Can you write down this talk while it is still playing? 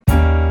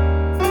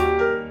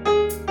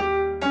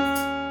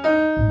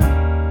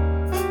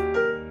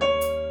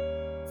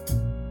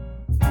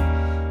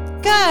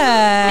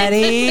Good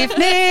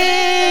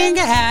evening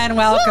and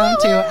welcome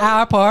to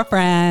Our Poor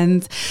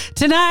Friends.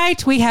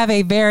 Tonight we have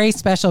a very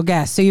special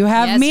guest. So you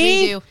have me.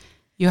 We do.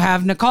 You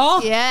have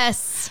Nicole.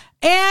 Yes.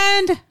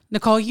 And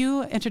Nicole,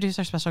 you introduce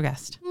our special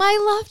guest.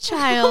 My love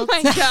child.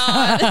 Oh my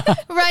God.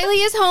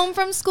 Rylee is home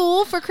from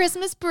school for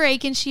Christmas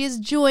break and she is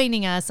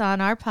joining us on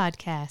our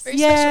podcast. For a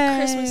special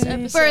Christmas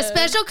episode. For a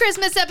special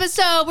Christmas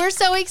episode. We're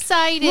so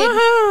excited.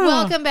 Woohoo.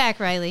 Welcome back,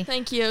 Rylee.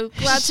 Than's you.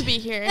 Glad to be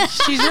here.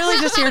 She's really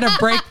just here to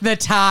break the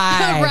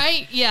tie.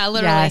 Right? Yeah,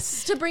 literally.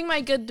 Yes. To bring my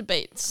good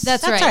debates.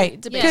 That's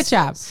right. Good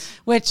job.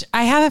 Which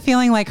I have a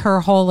feeling like her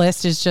whole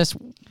list is just,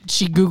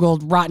 she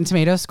Googled Rotten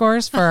Tomato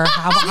scores for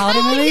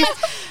holiday movies.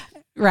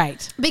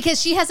 Right.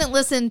 Because she hasn't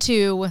listened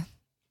to,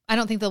 I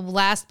don't think the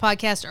last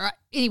podcast, or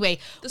anyway,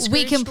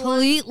 we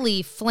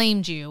completely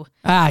flamed you.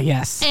 Ah,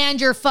 yes.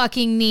 And your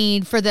fucking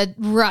need for the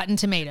Rotten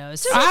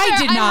Tomatoes. I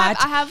did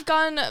not. I have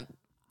gone,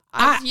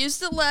 I've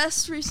used it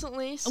less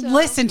recently. So.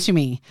 Listen to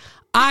me.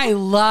 I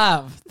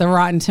love the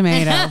Rotten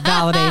Tomato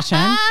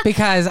validation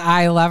because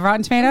I love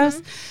Rotten Tomatoes.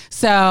 Mm-hmm.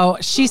 So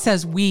she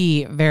says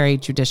we very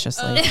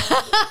judiciously.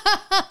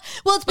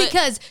 Well, it's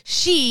because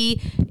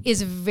she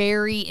is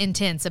very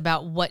intense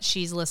about what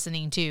she's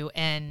listening to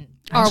and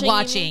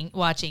watching.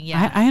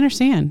 Yeah, I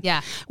understand.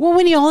 Yeah. Well,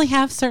 when you only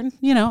have certain,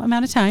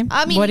 amount of time.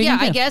 I mean, what do you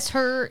do? I guess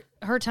her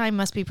time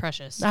must be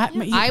precious. Yeah.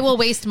 I will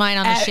waste mine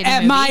on this shitty movie.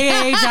 At my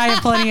age, I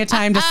have plenty of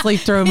time to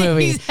sleep through a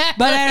movie. Exactly.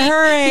 But at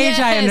her age,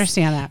 I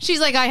understand that. She's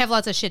like, I have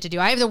lots of shit to do.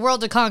 I have the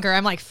world to conquer.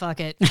 I'm like, fuck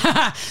it.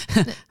 I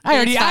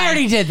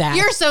already did that.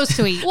 You're so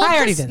sweet. Well, I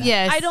already did that.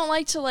 Yes. I don't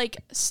like to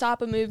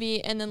stop a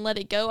movie and then let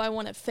it go. I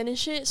want to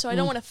finish it. So I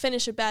don't want to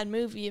finish a bad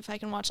movie if I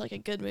can watch a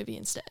good movie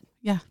instead.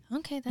 Yeah.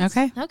 Okay.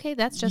 Okay.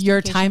 That's just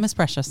your time is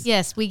precious.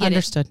 Yes, we get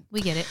Understood. it.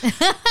 We get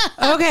it.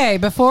 Okay.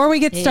 Before we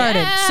get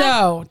started.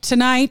 So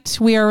tonight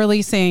we are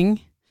releasing,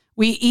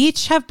 we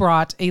each have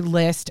brought a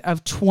list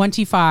of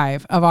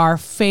 25 of our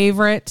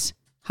favorite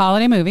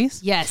holiday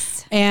movies.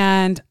 Yes.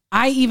 And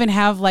I even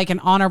have an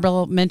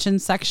honorable mention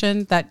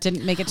section that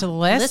didn't make it to the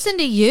list. Listen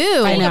to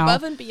you. I know.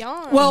 Above and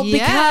beyond. Well,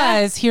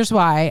 because here's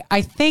why.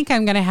 I think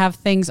I'm going to have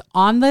things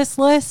on this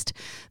list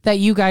that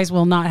you guys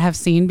will not have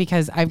seen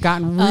because I've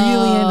gotten really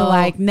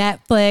into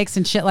Netflix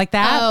and shit like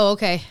that. Oh,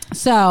 okay.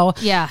 So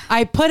yeah,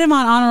 I put them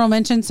on honorable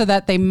mention so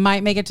that they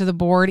might make it to the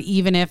board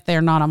even if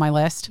they're not on my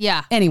list.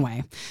 Yeah.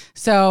 Anyway,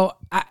 so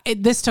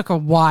this took a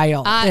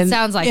while. It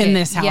sounds like in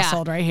this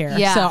household right here.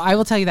 Yeah. So I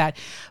will tell you that.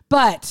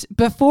 But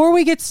before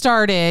we get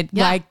started,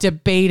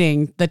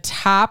 debating the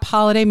top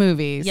holiday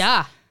movies.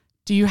 Yeah.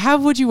 Do you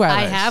have Would You Rather?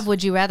 I have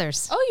Would You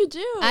Rathers. Oh, you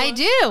do? I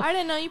do. I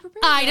didn't know you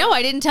prepared. I know.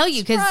 I didn't tell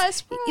you because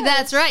surprise.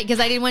 That's right. Because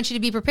I didn't want you to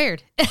be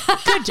prepared.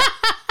 Good job.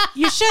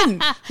 You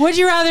shouldn't. Would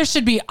You Rather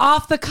should be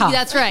off the cuff.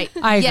 That's right.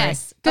 I agree.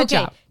 Yes. Good okay.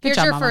 job. Good Here's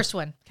job, your Mama. first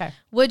one. Okay.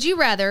 Would you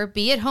rather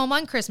be at home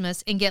on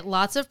Christmas and get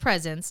lots of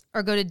presents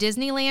or go to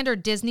Disneyland or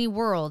Disney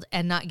World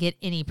and not get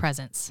any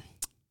presents?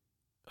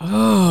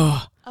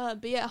 Oh.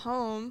 Be at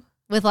home.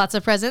 With lots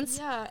of presents?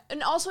 Yeah.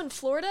 And also in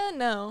Florida?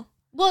 No.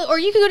 Well, or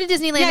you could go to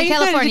Disneyland in you could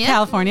California. go to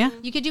California.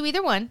 You could do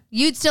either one.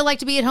 You'd still like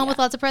to be at home with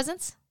lots of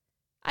presents?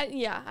 I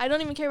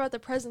don't even care about the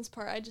presents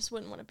part. I just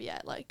wouldn't want to be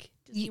at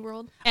Disney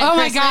World. Oh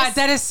my God,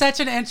 that is such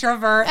an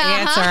introvert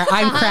answer.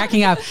 I'm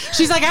cracking up.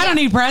 She's like, I don't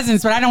need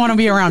presents, but I don't want to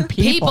be around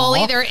people.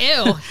 Either.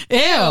 Ew.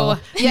 Ew.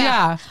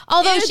 Yeah.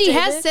 Although Ew, she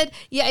David. has said,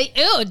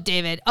 ew,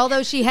 David.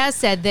 Although she has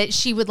said that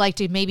she would like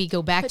to maybe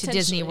go back to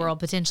Disney World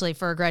potentially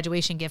for a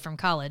graduation gift from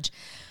college.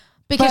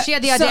 Because she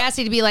had the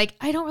audacity to be like,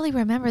 I don't really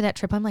remember that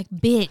trip. I'm like,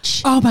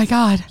 bitch. Oh my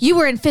God. You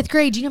were in 5th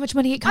grade. Do you know how much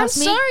money it cost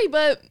me? I'm sorry,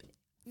 but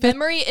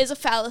memory is a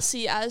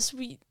fallacy as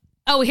we...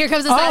 Oh, here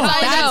comes the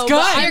that's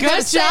good.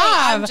 Good job.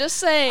 I'm just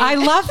saying. I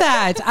love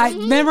that.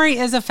 Memory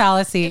is a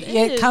fallacy.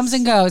 It comes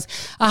and goes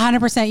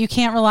 100%. You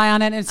can't rely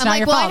on it. And it's not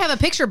your fault. I have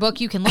a picture book.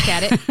 You can look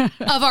at it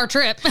of our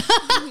trip.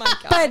 Oh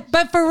my God.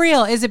 But for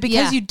real, is it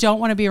because you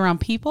don't want to be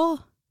around people?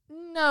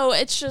 No,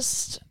 it's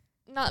just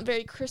not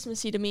very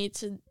Christmassy to me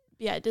to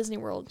be at Disney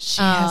World. She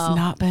has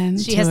not been.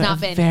 She has not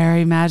a been.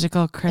 Very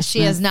magical Christmas. She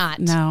has not.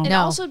 No. And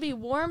also be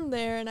warm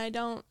there, and I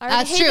don't. I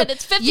That's hate true. that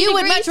it's 50 You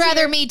would degrees much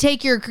rather here. me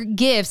take your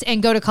gifts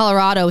and go to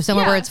Colorado,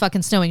 somewhere where it's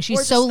fucking snowing. She's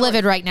Or so just north.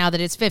 livid right now that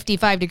it's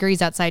 55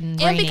 degrees outside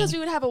and raining. because we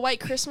would have a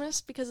white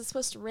Christmas because it's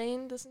supposed to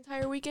rain this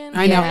entire weekend.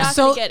 I know. We're not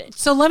So, gonna get it.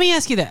 so let me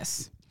ask you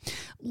this.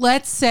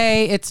 Let's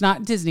say it's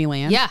not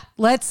Disneyland. Yeah.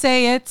 Let's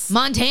say it's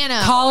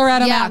Montana.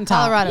 Colorado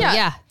Mountaintop. Colorado.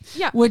 Yeah.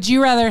 Yeah. Would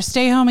you rather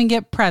stay home and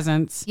get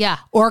presents? Yeah.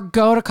 Or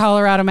go to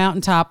Colorado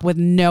Mountaintop with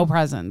no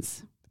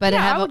presents? But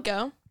Yeah, have I would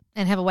go.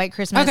 and have a white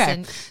Christmas. Okay.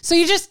 And, So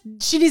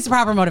she needs the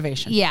proper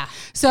motivation. yeah.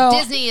 So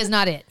Disney is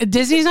not it.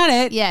 Disney's not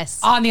it.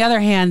 Yes. On the other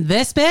hand,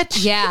 this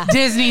bitch. Yeah.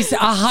 Disney's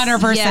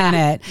 100%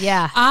 Yeah. it.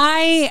 Yeah.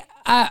 I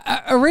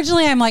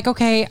originally I'm like,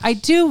 okay, I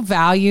do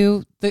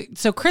value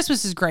so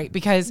Christmas is great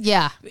because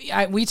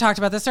we talked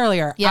about this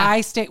earlier. Yeah.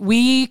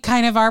 We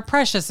kind of are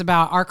precious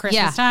about our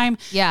Christmas time.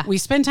 Yeah. We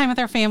spend time with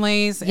our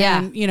families Yeah.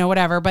 and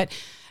whatever. But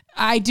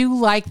I do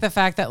like the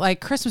fact that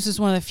like Christmas is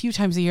one of the few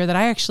times a year that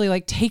I actually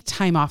like take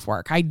time off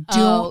work. I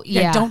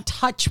don't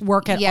touch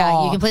work at all.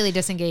 Yeah, you completely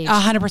disengage.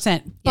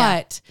 100%.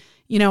 But,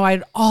 you know,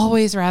 I'd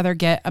always rather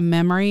get a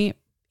memory,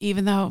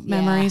 even though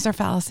memories are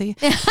fallacy.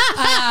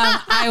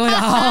 I would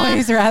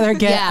always rather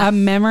get a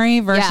memory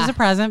versus a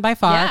present by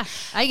far. Yeah,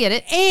 I get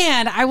it.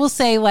 And I will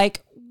say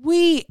like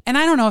and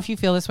I don't know if you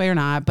feel this way or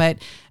not, but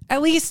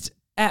at least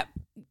at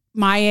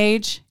my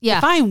age,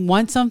 if I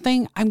want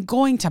something, I'm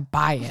going to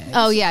buy it.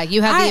 Oh yeah,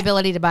 you have the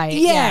ability to buy it.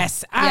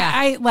 Yes,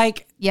 I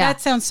like.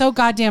 That sounds so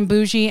goddamn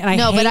bougie, and I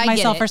hate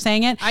myself for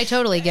saying it. I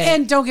totally get it.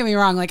 And don't get me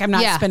wrong, like I'm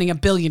not spending $1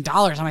 billion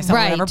on myself,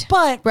 or whatever.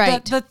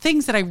 But the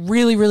things that I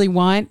really, really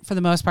want, for the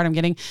most part, I'm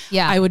getting.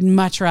 Yeah, I would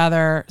much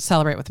rather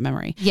celebrate with a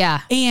memory.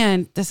 Yeah,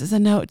 and this is a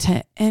note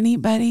to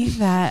anybody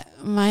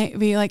that might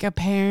be like a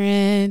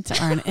parent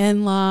or an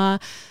in-law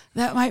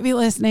that might be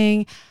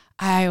listening.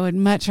 I would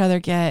much rather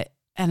get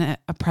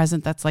a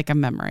present that's like a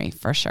memory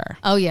for sure.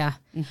 Oh yeah.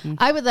 Mm-hmm.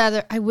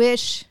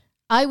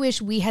 I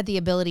wish we had the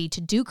ability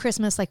to do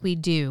Christmas like we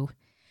do.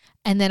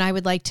 And then I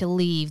would like to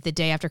leave the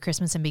day after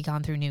Christmas and be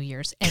gone through New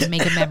Year's and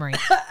make a memory.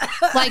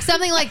 Like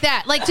something like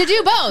that. Like to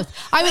do both.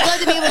 I would love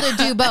to be able to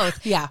do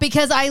both. Yeah.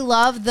 Because I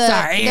love the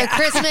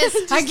Christmas.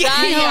 I'm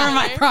getting over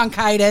my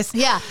bronchitis.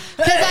 Yeah.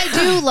 Because I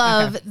do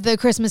love the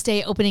Christmas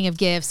Day opening of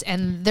gifts.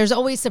 And there's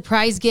always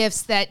surprise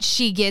gifts that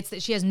she gets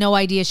that she has no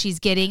idea she's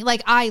getting.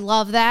 Like I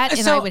love that.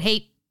 And I would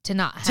hate to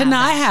not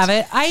have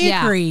it. I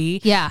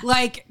agree. Yeah.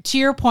 Like to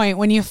your point,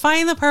 when you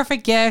find the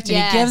perfect gift and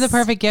you give the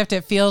perfect gift,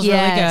 it feels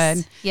really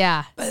good.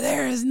 Yeah. But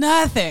there is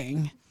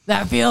nothing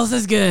that feels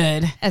as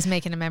good as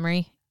making a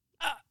memory.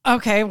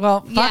 Okay,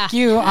 well, fuck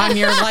you on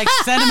your like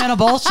sentimental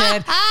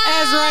bullshit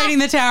as writing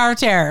the Tower of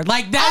Terror.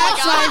 Like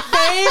that's my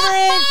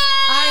favorite.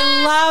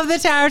 I love the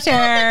Tower of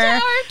Terror.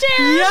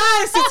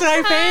 Yes, it's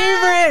my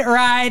favorite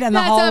ride in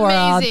the whole world.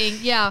 That's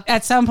amazing. Yeah.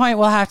 At some point,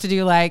 we'll have to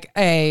do like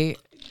a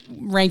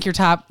rank your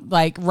top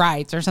like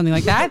rides or something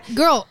like that.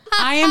 Girl,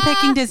 I am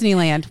picking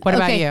Disneyland. What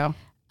about you?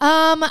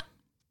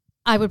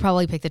 I would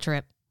probably pick the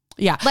trip.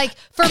 Yeah. Like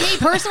for me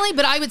personally,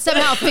 but I would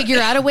somehow figure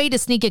out a way to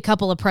sneak a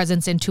couple of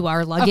presents into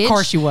our luggage. Of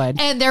course you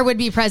would. And there would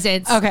be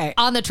presents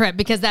on the trip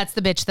because that's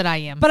the bitch that I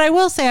am. But I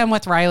will say I'm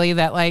with Rylee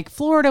that like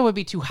Florida would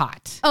be too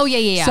hot. Oh,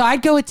 yeah. So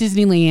I'd go with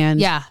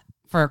Disneyland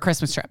for a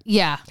Christmas trip.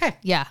 Yeah. Okay.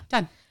 Yeah.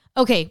 Done.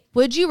 Okay,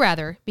 would you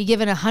rather be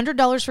given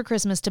 $100 for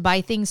Christmas to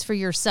buy things for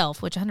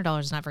yourself, which $100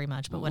 is not very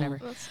much, but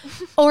whatever,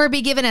 or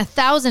be given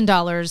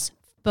 $1,000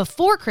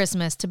 before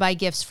Christmas to buy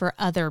gifts for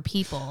other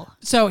people?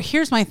 So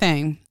here's my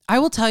thing. I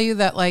will tell you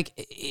that like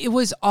it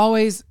was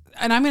always,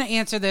 and I'm going to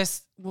answer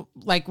this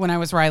like when I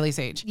was Riley's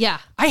age. Yeah.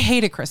 I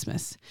hated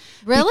Christmas.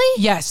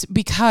 Really? Yes,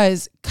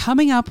 because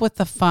coming up with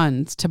the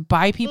funds to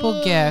buy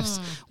people gifts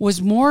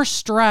was more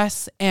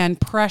stress and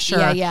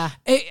pressure. Yeah.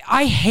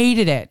 I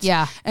hated it.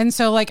 Yeah. And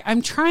so like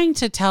I'm trying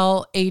to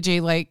tell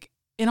AJ like,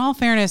 in all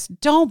fairness,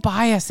 don't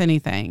buy us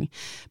anything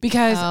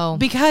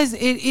because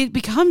it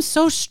becomes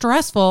so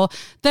stressful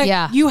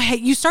that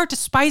you start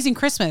despising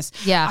Christmas.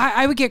 Yeah.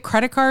 I would get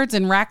credit cards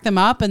and rack them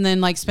up and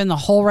then like spend the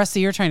whole rest of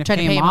the year trying to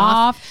pay them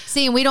off.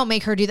 See, and we don't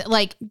make her do that.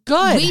 Like,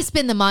 good. We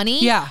spend the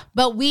money. Yeah.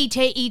 But we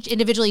each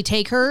individually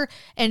take her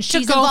and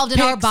she's involved in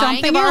our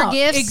buying of our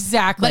gifts.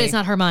 Exactly. But it's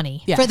not her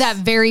money for that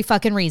very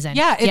fucking reason.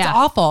 Yeah. It's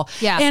awful.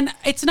 Yeah. And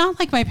it's not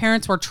like my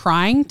parents were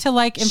trying to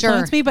like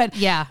influence me, but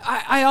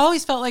I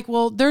always felt like,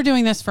 well, they're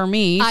doing this for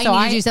me. I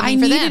need to do something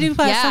for them. I need to do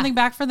something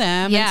back for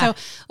them. Yeah. And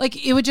so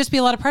like, it would just be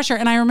a lot of pressure.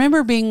 And I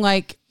remember being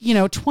like,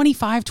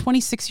 25,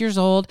 26 years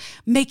old,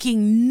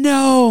 making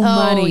no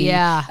money.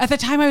 Yeah. At the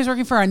time I was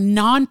working for a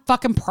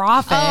non-fucking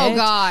profit. Oh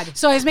God.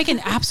 So I was making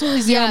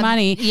absolutely zero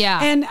money. Yeah.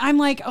 And I'm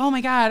like, oh my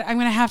God, I'm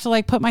going to have to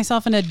like put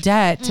myself into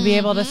debt to be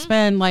able to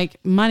spend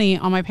like money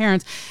on my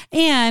parents.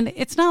 And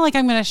it's not like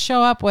I'm going to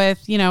show up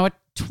with, a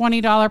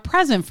 $20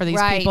 present for these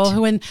people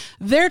who, when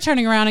they're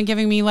turning around and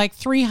giving me like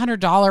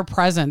 $300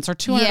 presents or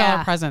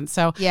 $200 presents.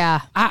 So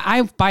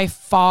I by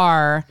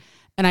far,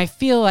 and I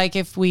feel like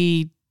if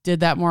we did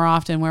that more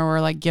often where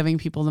we're like giving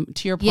people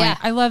to your point,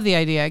 I love the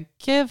idea.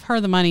 Give her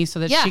the money so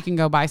that she can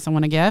go buy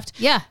someone a gift.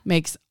 Yeah.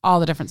 Makes all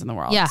the difference in the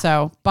world. Yeah.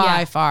 So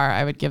by far,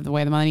 I would give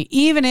away the money,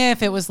 even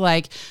if it was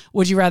like,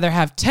 would you rather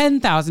have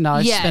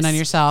 $10,000 spent on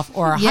yourself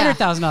or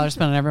 $100,000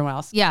 spent on everyone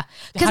else? Yeah.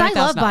 Because I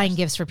love buying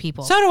gifts for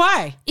people. So do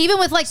I. Even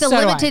with like the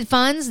limited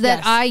funds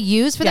that I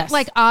use for that.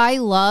 Like I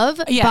love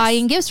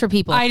buying gifts for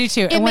people. I do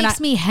too. It makes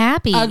me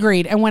happy.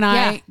 Agreed. And when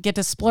I get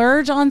to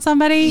splurge on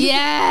somebody.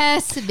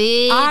 Yes,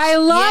 bitch. I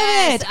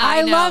love it.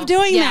 I love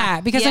doing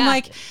that because I'm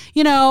like,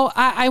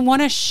 I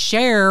want to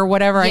share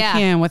whatever I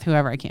can with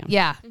whoever I can.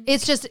 Yeah.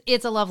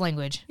 It's a love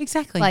language.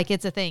 Exactly. Like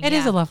it's a thing. It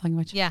is a love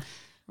language. Yeah.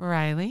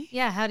 Rylee?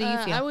 Yeah. How do you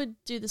feel? I would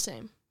do the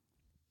same.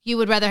 You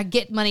would rather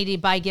get money to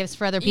buy gifts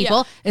for other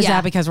people? Yeah. Is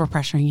that because we're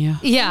pressuring you?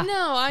 Yeah.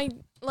 No, I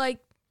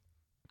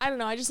don't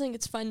know. I just think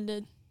it's fun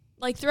to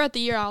like throughout the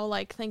year I'll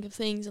like think of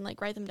things and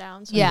like write them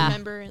down so I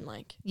remember and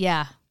like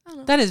I don't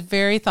know. That is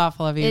very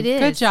thoughtful of you. It is.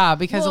 Good job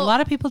because a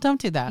lot of people don't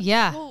do that.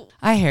 Yeah. Well,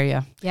 I hear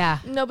you. Yeah.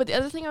 No, but the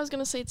other thing I was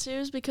gonna say too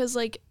is because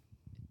like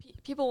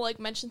people like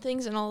mention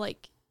things and I'll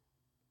like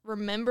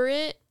remember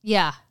it.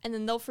 Yeah. And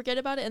then they'll forget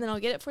about it, and then I'll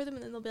get it for them,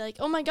 and then they'll be like,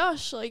 oh my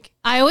gosh, like.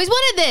 I always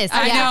wanted this.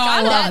 I know.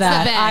 I love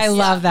that. I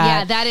love that.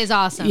 Yeah, that is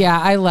awesome. Yeah,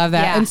 I love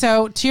that. Yeah. And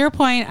so to your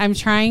point, I'm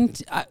trying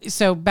to,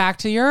 so back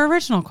to your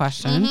original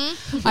question,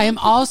 I am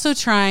also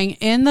trying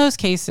in those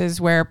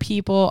cases where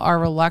people are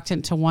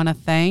reluctant to want a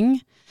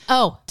thing.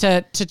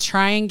 To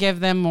try and give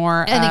them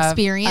more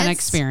an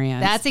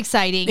experience. That's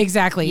exciting.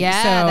 Exactly.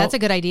 Yeah, so, that's a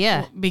good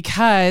idea.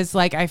 Because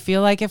like I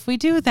feel like if we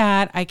do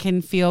that, I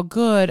can feel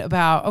good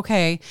about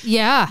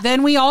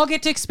then we all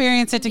get to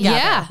experience it together.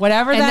 Yeah.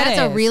 Whatever that is.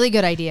 That's a really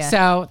good idea.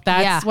 So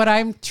that's what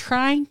I'm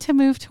trying to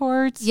move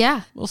towards.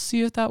 Yeah. We'll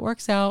see if that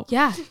works out.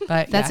 Yeah.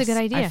 But that's a good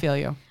idea. I feel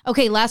you.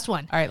 Okay, last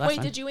one. All right, last one.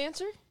 Wait, did you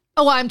answer?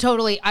 Oh, I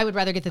would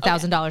rather get the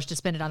 $1,000 to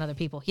spend it on other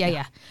people.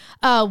 Yeah.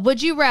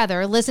 Would you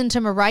rather listen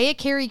to Mariah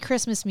Carey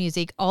Christmas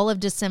music all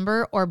of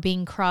December or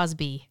Bing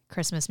Crosby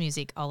Christmas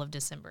music all of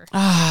December?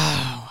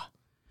 Oh,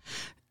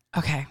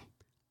 okay.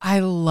 I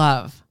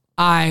love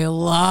Mariah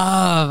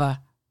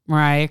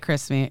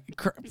Crispy.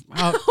 Okay.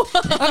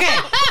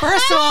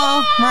 First of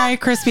all, Mariah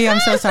Crispy.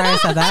 I'm so sorry I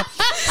said that.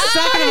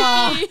 Second of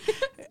all,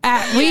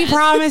 we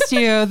promised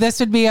you this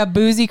would be a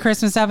boozy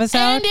Christmas episode.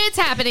 And it's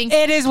happening.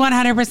 It is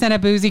 100% a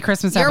boozy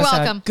Christmas episode. You're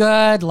welcome.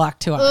 Good luck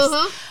to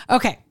us.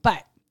 Okay,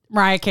 but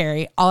Mariah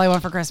Carey, All I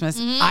Want for Christmas.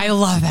 I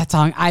love that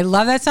song. I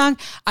love that song.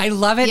 I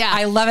love it. Yeah.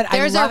 I love it.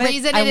 There's I love a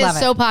reason it is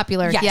so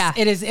popular. Yes, yeah.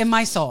 it is in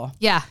my soul.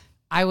 Yeah.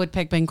 I would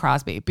pick Bing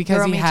Crosby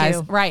because he has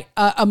too.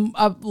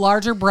 a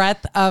larger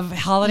breadth of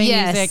holiday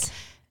music.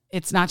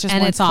 It's not just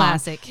and one it's song.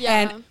 Classic. Yeah.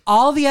 And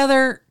all the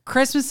other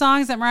Christmas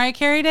songs that Mariah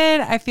Carey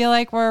did, I feel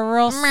like were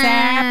real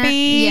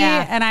sappy.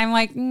 Yeah. And I'm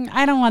like,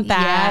 I don't want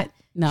that. Yeah.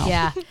 No.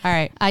 Yeah. All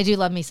right. I do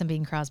love me some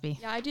Bing Crosby.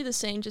 Yeah, I do the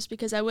same just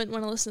because I wouldn't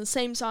want to listen to the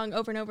same song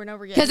over and over and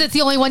over again. Because it's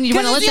the only one you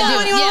want to listen to. It's the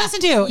only one you want to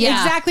listen to.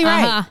 Yeah. Exactly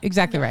right.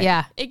 Exactly right.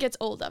 Yeah. It gets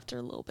old after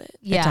a little bit.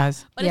 Yeah. It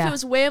does. But if it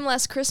was Wham!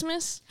 Last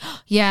Christmas.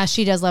 Yeah,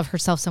 she does love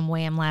herself some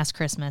Wham! Last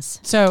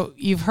Christmas. So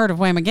you've heard of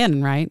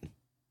Whamageddon, right?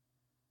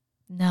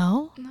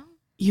 No.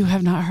 You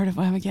have not heard of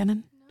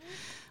Whamageddon?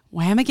 No.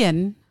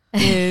 Whamageddon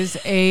is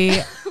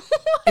it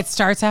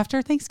starts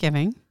after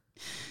Thanksgiving.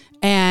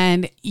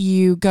 And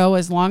you go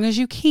as long as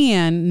you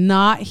can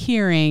not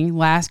hearing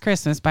Last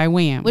Christmas by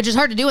Wham. Which is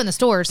hard to do in the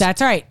stores.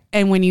 That's right.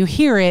 And when you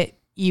hear it,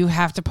 you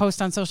have to post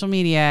on social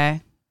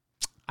media,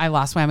 I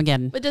lost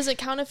Whamageddon. But does it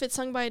count if it's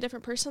sung by a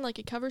different person, like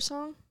a cover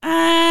song?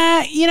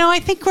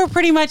 I think we're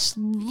pretty much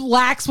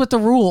lax with the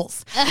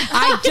rules.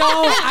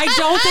 I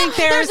don't think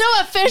there's no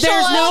official.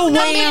 There's no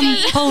Wham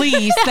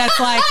police that's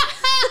like,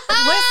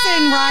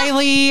 listen,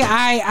 Rylee,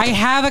 I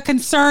have a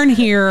concern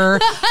here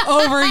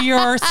over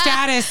your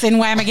status in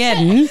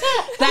Whamageddon.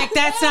 Like,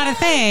 that's not a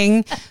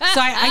thing. So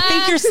I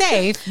think you're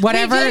safe.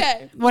 Whatever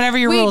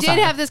your rules are. We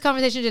did have this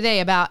conversation today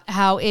about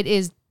how it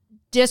is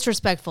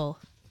disrespectful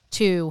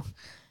to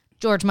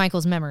George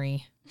Michael's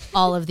memory.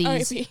 All of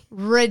these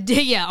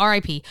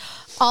R.I.P.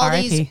 All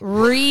these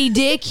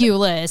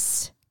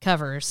ridiculous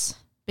covers.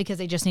 Because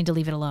they just need to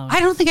leave it alone. I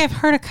don't think I've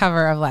heard a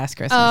cover of Last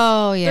Christmas.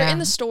 Oh, yeah. They're in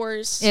the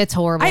stores. It's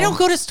horrible. I don't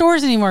go to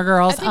stores anymore,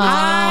 girls.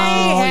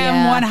 I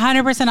am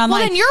 100% online. Well,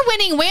 then you're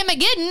winning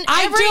Whamageddon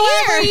every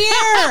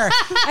year.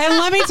 And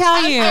let me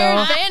tell you. Unfair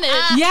advantage.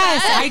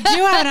 Yes, I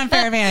do have an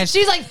unfair advantage.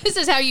 She's like, this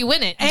is how you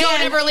win it.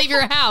 Don't ever leave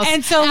your house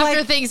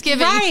after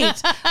Thanksgiving.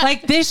 Right.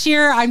 Like this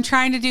year, I'm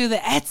trying to do the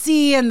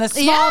Etsy and the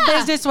small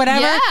business,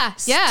 whatever.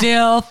 Yeah.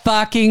 Still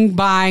fucking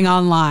buying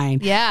online.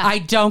 Yeah. I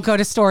don't go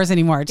to stores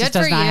anymore. It just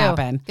does not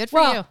happen. Good for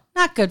you.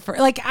 Not good for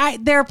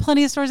there are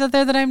plenty of stores out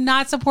there that I'm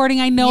not supporting.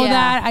 I know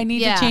that. I need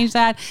to change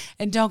that.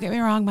 And don't get me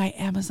wrong, my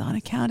Amazon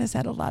account has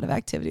had a lot of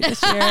activity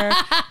this year. But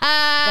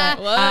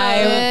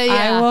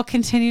I will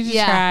continue to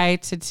try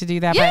to do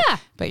that. Yeah.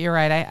 But you're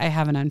right. I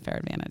have an unfair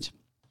advantage.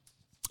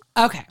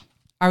 Okay.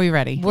 Are we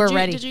ready? We're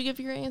ready. Did you give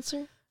your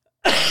answer?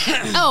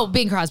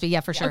 Bing Crosby.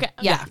 Yeah, for sure. Okay.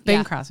 Yeah.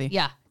 Bing Crosby.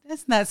 Yeah.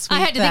 Isn't that sweet? I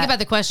had to think about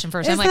the question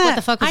first. I'm like, what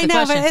the fuck was the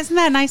question? But isn't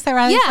that nice that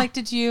Rylee's like,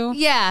 did you?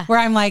 Yeah. Where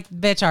I'm like,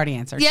 bitch already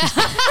answered. Yeah.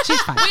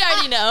 She's fine. We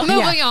already know.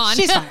 Moving on.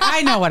 She's fine.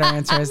 I know what her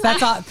answer is.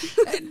 That's all.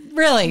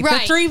 Really,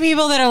 Right. the 3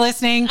 people that are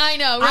listening, I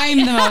know, right?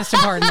 I'm the most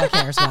important that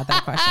cares about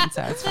that question,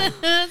 so it's fine.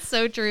 That's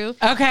so true.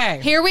 Okay.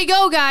 Here we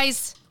go,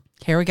 guys.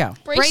 Here we go.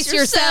 Brace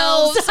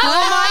yourselves. Oh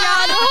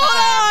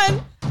my God, hold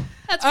on.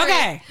 That's great.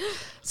 Okay.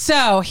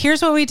 So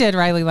here's what we did,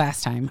 Rylee,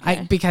 last time.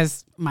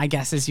 Because my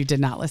guess is you did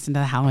not listen to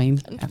the Halloween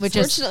episode.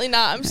 Unfortunately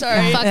not. I'm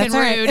sorry. Fucking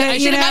right. rude. I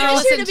should have I'm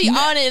just here to listened be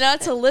on it,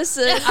 not to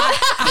listen.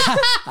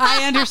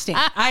 I understand.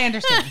 I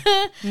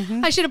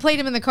should have played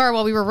him in the car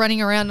while we were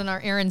running around on our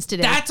errands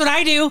today. That's what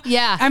I do.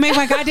 Yeah. I make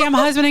my goddamn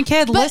husband and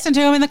kid listen to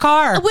him in the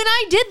car. When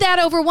I did that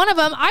over one of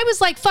them, I was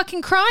like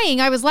fucking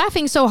crying. I was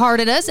laughing so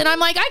hard at us, and I'm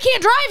like, I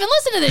can't drive and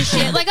listen to this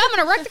shit. Like, I'm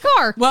gonna wreck the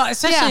car. Well,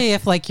 especially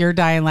if like you're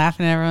dying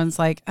laughing and everyone's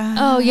like,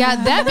 oh yeah,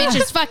 that bitch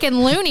is fucking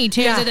Looney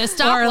Tunes at a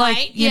stoplight. Or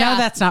like, you know,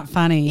 that's not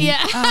funny.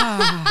 Yeah.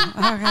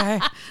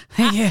 Okay.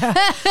 Yeah.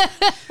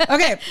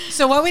 Okay.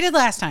 So what we did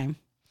last time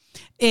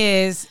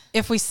is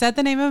if we said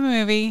the name of a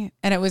movie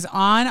and it was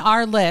on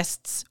our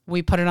lists,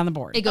 we put it on the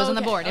board. It goes on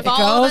the board. If it all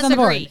goes of us on the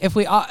board. agree. If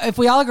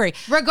we all agree.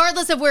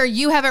 Regardless of where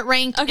you have it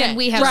ranked and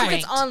we have it ranked. If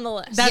it's on the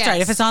list. That's right.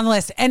 If it's on the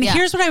list. And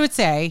here's what I would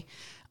say.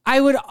 I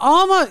would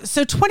almost,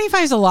 so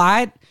 25 is a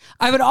lot.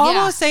 I would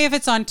almost say if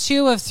it's on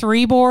 2 of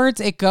 3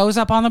 boards, it goes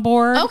up on the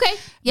board. Okay.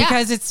 Yeah.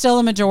 Because it's still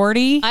a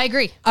majority. I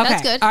agree. Okay.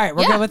 That's good. All right.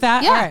 We're good with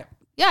that? Yeah. All right.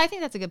 Yeah, I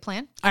think that's a good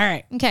plan. All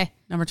right. Okay.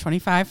 Number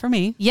 25 for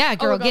me. Yeah,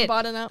 girl, get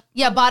bottom up.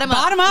 Yeah, bottom up.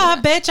 Bottom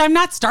up, bitch. I'm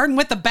not starting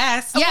with the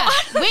best. Yeah,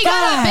 we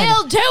got to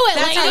build to it,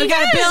 That's lady. right. We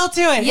got to build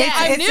to it. Yeah.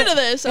 I'm new to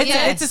this.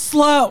 Okay. It's a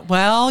slow.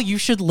 Well, you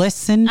should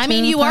listen. I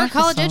mean, you are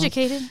college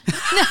educated.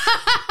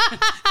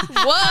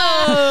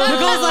 Whoa.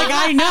 Nicole's like,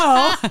 I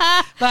know,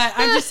 but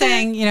I'm just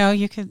saying,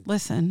 you could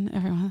listen,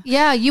 everyone.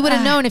 Yeah, you would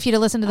have known if you'd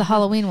have listened to the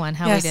Halloween one,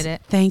 how we did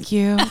it. Thank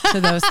you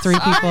to those 3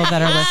 people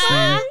that are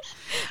listening.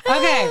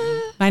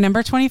 Okay, my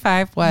number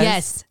 25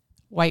 was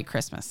White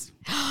Christmas.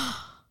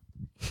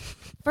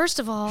 First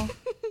of all,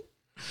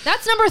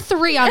 that's number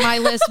 3 on my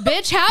list,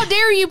 bitch. How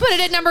dare you put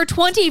it at number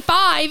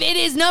 25? It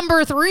is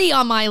number 3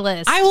 on my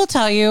list. I will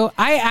tell you,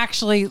 I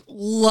actually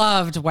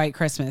loved White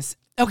Christmas.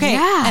 Okay,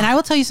 and I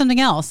will tell you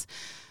something else.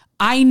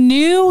 I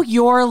knew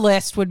your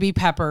list would be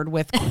peppered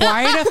with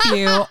quite a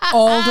few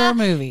older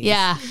movies.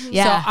 Yeah.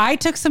 So I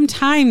took some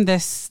time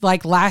this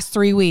last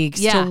 3 weeks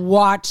to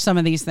watch some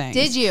of these things.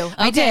 Did you?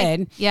 I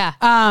did. Yeah.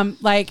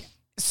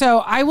 So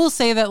I will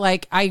say that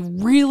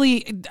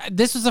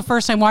this was the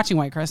first time watching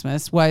White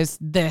Christmas was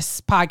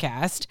this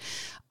podcast.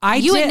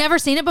 You had never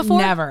seen it before?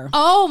 Never.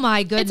 Oh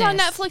my goodness. It's on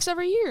Netflix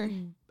every year.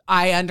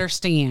 I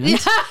understand.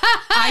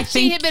 I think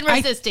she had been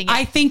resisting it.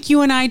 I think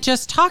you and I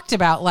just talked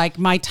about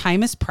my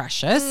time is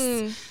precious.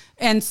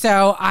 And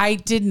so I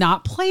did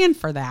not plan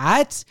for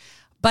that,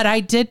 but I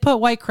did put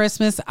White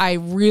Christmas. I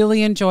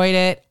really enjoyed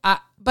it.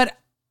 But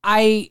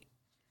I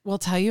will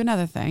tell you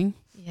another thing.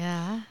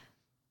 Yeah.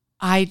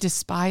 I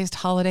despised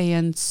Holiday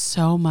Inn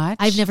so much.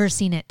 I've never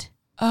seen it.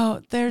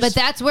 Oh, but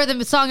that's where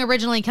the song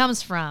originally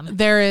comes from.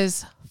 There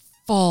is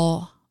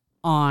full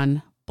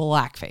on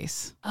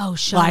blackface. Oh,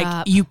 shut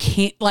up. You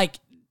can't you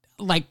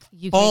can't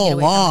full get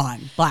away from on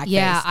blackface.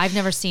 Yeah, I've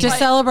never seen to it.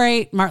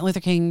 celebrate Martin Luther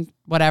King,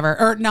 whatever,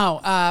 or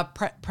no,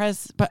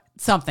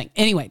 something.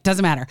 Anyway,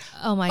 doesn't matter.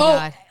 Oh my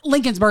God.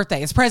 Lincoln's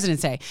birthday. It's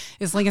President's Day.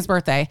 It's Lincoln's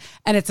birthday,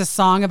 and it's a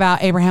song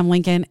about Abraham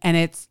Lincoln, and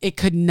it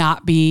could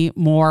not be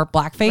more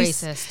blackface.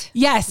 Racist.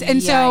 Yes,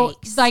 and so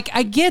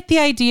I get the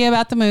idea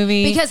about the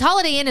movie because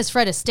Holiday Inn is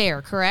Fred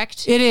Astaire,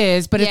 correct? It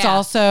is, but it's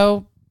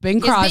also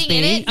Bing Crosby.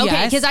 Being in it?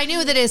 Okay, because I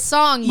knew that his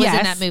song was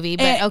in that movie,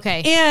 but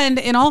okay. And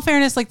in all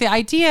fairness, the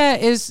idea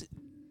is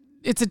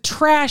it's a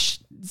trash,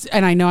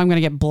 and I know I'm going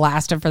to get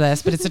blasted for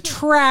this, but it's a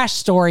trash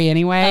story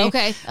anyway.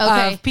 Okay.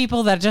 Of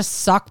people that just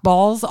suck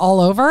balls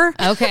all over.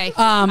 Okay.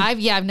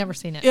 I've never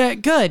seen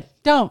it. Good.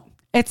 Don't.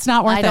 It's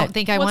not worth it. I don't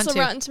think I want to. What's the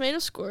Rotten Tomato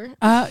score? Go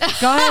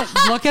ahead.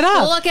 Look it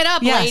up. Look it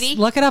up, lady.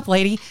 Look it up,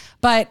 lady.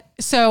 But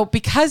so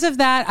because of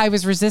that, I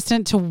was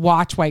resistant to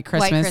watch White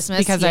Christmas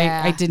because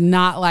I did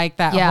not like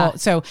that whole.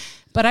 So,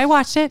 but I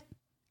watched it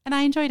and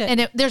I enjoyed it.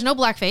 And there's no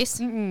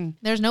blackface.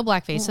 There's no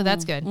blackface, so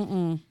that's good.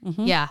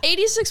 Yeah.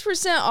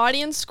 86%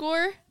 audience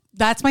score.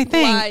 That's my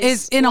thing. Lies.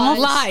 Is in all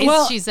lies.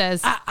 Well, she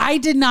says. I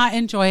did not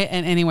enjoy it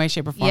in any way,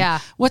 shape, or form. Yeah.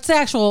 What's the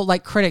actual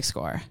critic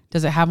score?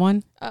 Does it have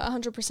one?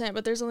 100%,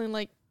 but there's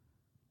only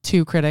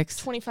 2 critics.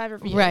 25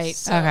 reviews. Right.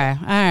 So. Okay.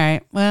 All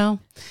right. Well.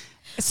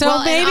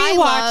 So maybe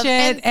watch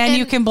it and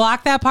you can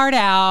block that part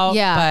out.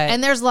 Yeah. But.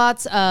 And there's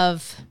lots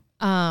of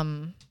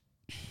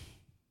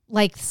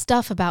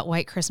stuff about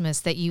White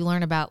Christmas that you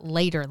learn about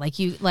later.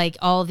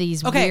 All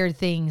these weird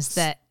things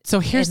that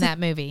in that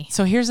movie.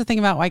 So here's the thing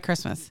about White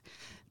Christmas.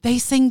 They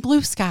sing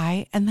Blue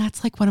Sky, and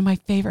that's one of my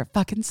favorite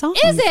fucking songs.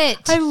 Is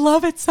it? I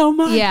love it so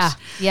much. Yeah.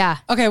 Yeah.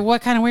 Okay,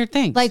 what kind of weird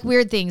things?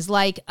 Weird things.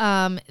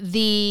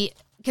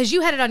 Because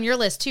you had it on your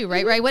list too,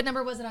 right? Right? What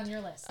number was it on your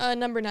list?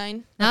 Number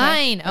 9.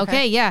 9.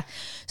 Okay, yeah.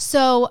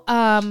 So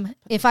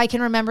if I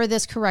can remember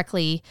this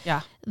correctly,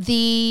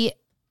 the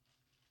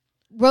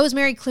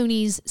Rosemary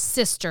Clooney's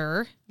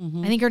sister,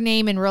 I think her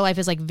name in real life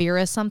is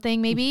Vera something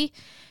maybe.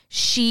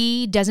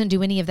 She doesn't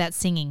do any of that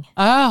singing.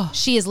 Oh.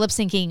 She is lip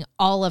syncing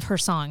all of her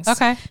songs.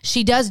 Okay.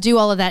 She does do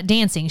all of that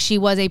dancing. She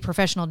was a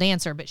professional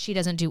dancer, but she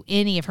doesn't do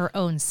any of her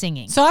own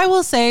singing. So I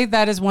will say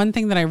that is one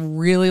thing that I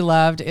really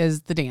loved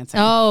is the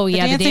dancing. Oh,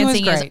 yeah. The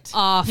dancing was great. is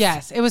off.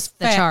 Yes. It was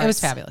the charts. It was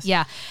fabulous.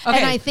 Yeah. Okay.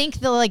 And I think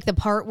the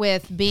part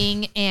with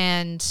Bing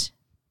and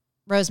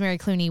Rosemary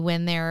Clooney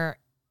when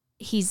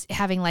he's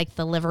having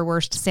the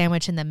liverwurst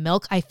sandwich and the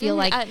milk. I feel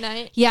at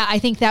night. Yeah, I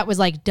think that was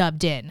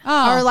dubbed in.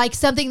 Oh. Or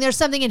there's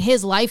something in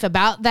his life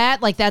about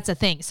that. That's a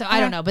thing. So I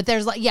don't know, but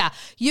there's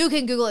you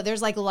can Google it.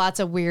 There's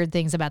lots of weird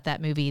things about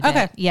that movie.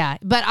 Okay. Yeah.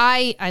 But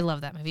I love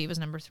that movie. It was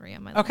number 3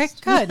 on my list. Okay,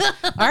 good.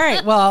 All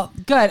right. Well,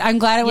 good. I'm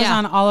glad it was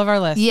on all of our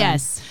lists.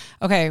 Yes.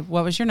 Then. Okay.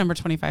 What was your number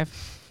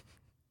 25?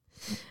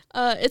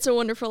 It's a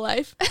Wonderful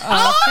Life. Okay.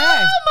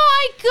 Oh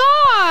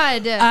my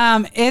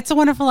God. It's a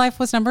Wonderful Life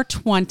was number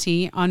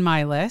 20 on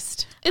my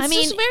list. It's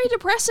just very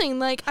depressing.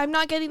 Like, I'm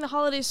not getting the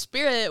holiday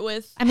spirit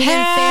with... I mean, in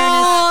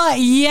fairness...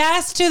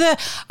 yes to the...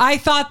 I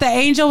thought the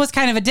angel was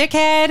kind of a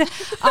dickhead.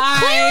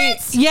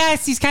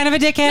 Yes, he's kind of a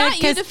dickhead.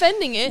 Not you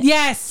defending it.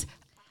 Yes.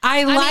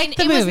 I like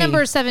the movie. It was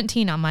number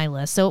 17 on my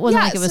list, so it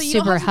wasn't like it was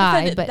super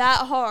high. But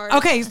that hard.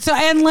 Okay, so,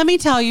 and let me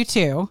tell you,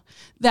 too,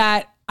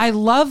 that... I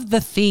love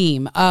the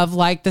theme of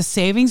like the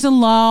savings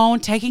and loan,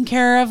 taking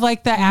care of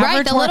like the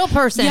average the little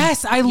person.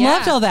 Yes, I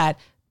loved all that.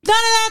 None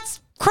of that's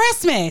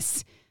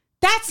Christmas.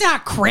 That's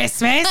not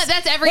Christmas.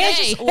 That's every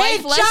day.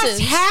 Life lessons.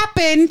 Just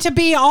happened to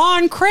be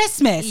on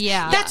Christmas.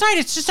 Yeah. That's right.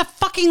 It's just a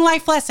fucking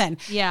life lesson.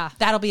 Yeah.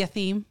 That'll be a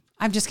theme.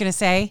 I'm just going to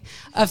say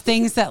of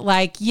things that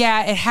like,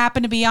 yeah, it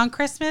happened to be on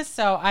Christmas.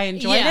 So I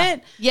enjoyed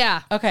it.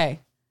 Yeah. Okay.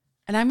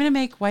 And I'm going to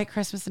make White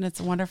Christmas and It's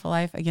a Wonderful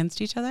Life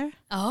against each other.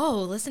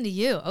 Oh, listen to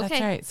you. Okay.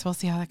 That's right. So we'll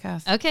see how that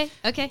goes. Okay.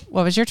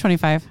 What was your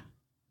 25?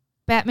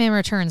 Batman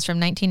Returns from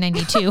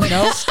 1992.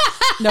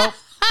 Nope.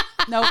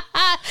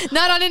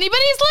 Not on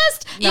anybody's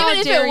list? Even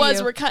if it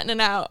was, we're cutting it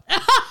out.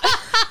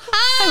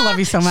 I love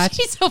you so much.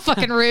 She's so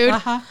fucking rude. I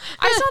saw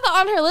that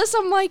on her list.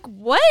 I'm like,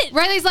 what?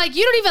 Riley's like,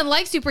 you don't even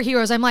like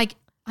superheroes. I'm like,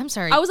 I'm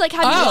sorry. I was like,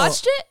 have you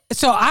watched it?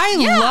 So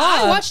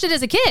I watched it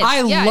as a kid.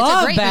 I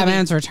love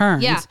Batman's movie.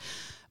 Returns. Yeah.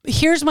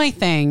 Here's my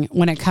thing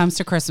when it comes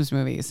to Christmas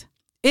movies.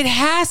 It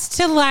has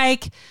to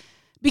like,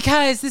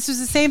 because this was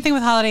the same thing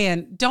with Holiday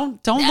Inn.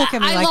 Don't look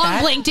at me like that. I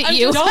long blinked at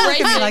you. Don't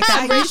look at me like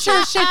that. You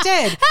sure shit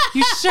did.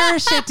 You sure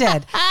shit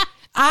did.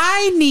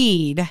 I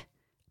need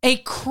a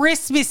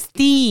Christmas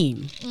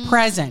theme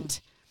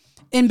present.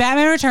 In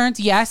Batman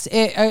Returns, yes,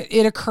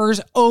 it occurs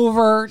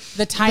over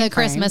the time frame,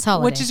 Christmas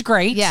holiday, which is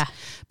great. Yeah.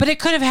 But it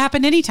could have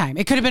happened anytime.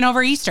 It could have been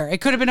over Easter.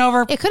 It could have been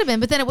over... It could have been,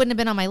 but then it wouldn't have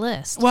been on my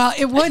list. Well,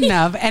 it wouldn't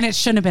have, and it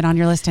shouldn't have been on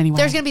your list anyway.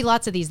 There's going to be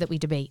lots of these that we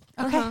debate.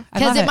 Okay.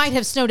 Because it might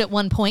have snowed at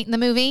one point in the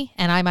movie,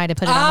 and I might have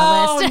put it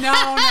on the list. No.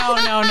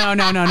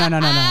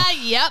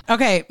 Yep.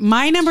 Okay,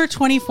 my number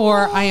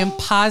 24, I am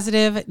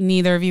positive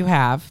neither of you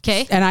have.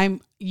 Okay.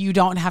 And you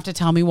don't have to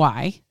tell me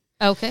why.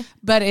 Okay.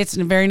 But it's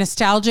very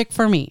nostalgic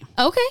for me.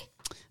 Okay.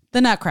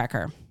 The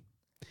Nutcracker.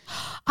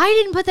 I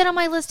didn't put that on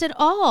my list at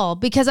all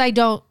because I've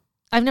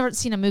never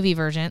seen a movie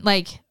version.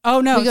 Like, oh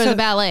no, we go to the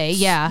ballet.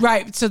 Yeah.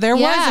 Right. So there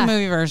was a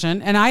movie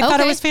version and I thought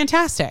it was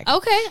fantastic.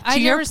 Okay.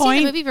 I've never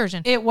seen a movie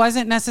version. It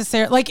wasn't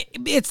necessarily like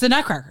it's the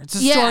Nutcracker. It's a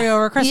story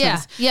over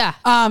Christmas. Yeah.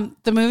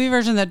 The movie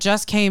version that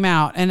just came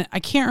out and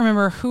I can't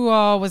remember who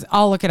all was.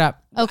 I'll look it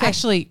up. Okay.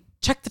 Actually,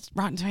 check the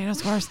Rotten Tomatoes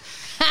scores.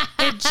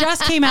 It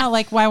just came out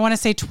like, I want to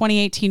say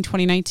 2018,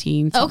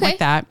 2019, something like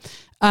that.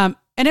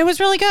 And it was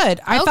really good.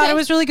 I thought it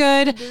was really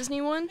good. The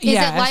Disney one? Is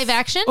it live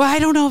action? Well, I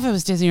don't know if it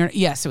was Disney or...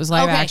 Yes, it was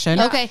live action.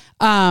 Okay.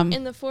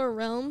 In the Four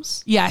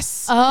Realms?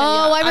 Yes.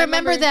 Oh, I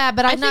remember that,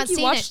 but I've not seen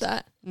it. I think you watched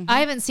that. Mm-hmm. I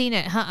haven't seen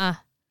it.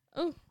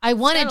 Oh, I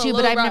wanted to,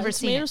 but I've never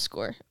seen it.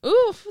 Score.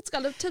 Oof, it's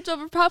got a tipped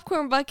over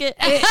popcorn bucket.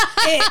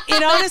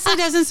 It honestly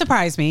doesn't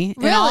surprise me,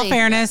 in all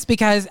fairness,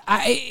 because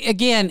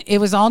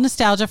it was all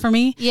nostalgia for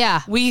me.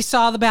 Yeah. We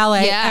saw the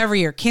ballet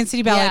every year. Kansas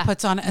City Ballet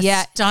puts on a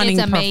stunning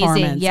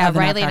performance. Yeah,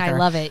 Rylee and I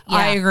love it. Yeah.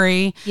 I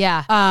agree.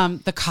 Yeah.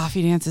 The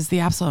coffee dance is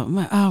the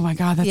absolute, oh my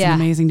God, that's an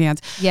amazing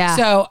dance. Yeah.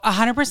 So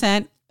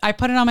 100%. I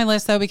put it on my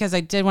list though because I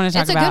did want to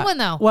talk about. It's a good one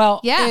though.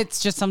 Well,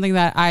 it's just something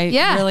that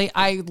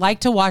I like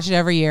to watch it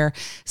every year.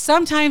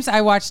 Sometimes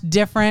I watch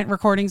different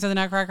recordings of the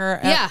Nutcracker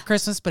at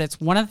Christmas, but it's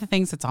one of the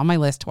things that's on my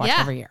list to watch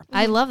every year.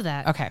 I love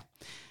that. Okay.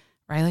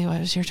 Rylee,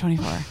 what was your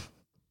 24?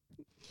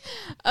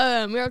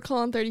 Miracle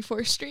on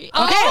 34th Street.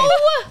 Okay.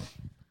 Oh!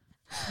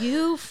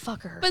 You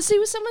fucker. But see,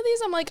 with some of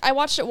these, I'm like, I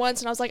watched it once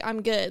and I was like,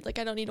 I'm good. Like,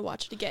 I don't need to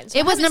watch it again. So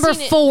it was number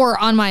 4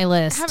 on my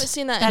list. I haven't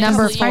seen that in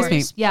number a couple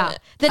years. Yeah.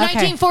 The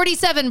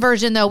 1947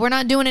 version, though. We're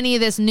not doing any of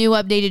this new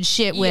updated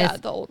shit with. Yeah,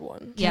 the old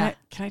one. Can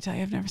I tell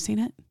you, I've never seen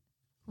it?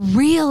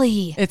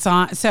 Really? It's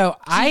on. So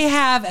I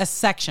have a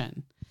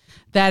section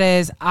that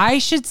is, I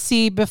should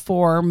see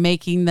before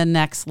making the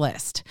next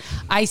list.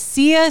 I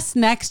see us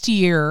next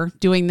year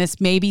doing this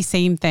maybe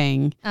same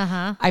thing.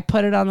 I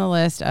put it on the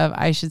list of,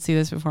 I should see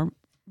this before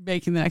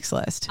making the next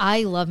list.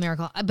 I love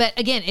Miracle. But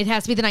again, it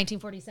has to be the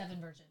 1947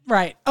 version.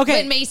 Right.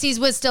 Okay. When Macy's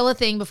was still a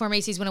thing before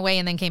Macy's went away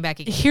and then came back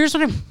again. Here's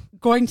what I'm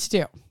going to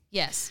do.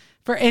 Yes.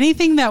 For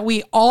anything that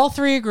we all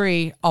three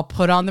agree, I'll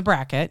put on the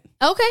bracket.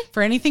 Okay.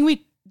 For anything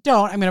we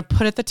don't, I'm going to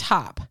put at the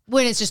top.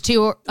 When it's just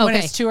 2 or when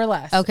it's 2 or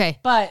less. Okay.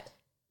 But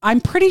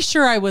I'm pretty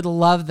sure I would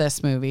love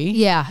this movie.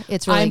 Yeah,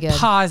 it's really good. I'm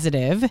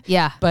positive.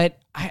 Yeah. But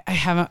I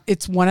haven't,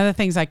 it's one of the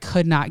things I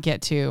could not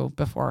get to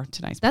before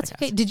tonight's That's podcast.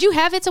 okay. Did you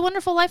have It's a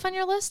Wonderful Life on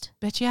your list?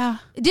 Bitch, yeah.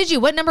 Did you?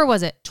 What number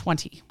was it?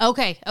 20.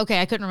 Okay.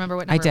 I couldn't remember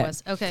what number it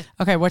was. Okay.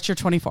 Okay, what's your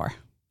 24?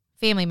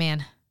 Family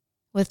Man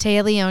with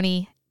Téa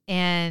Leoni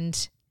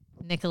and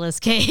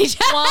Nicolas Cage.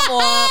 Womp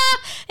womp.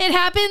 It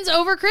happens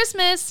over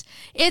Christmas.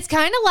 It's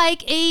kind of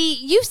like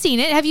you've seen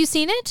it. Have you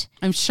seen it?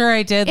 I'm sure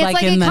I did, It's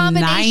like in a the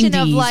combination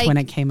 90s of like, when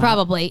it came out.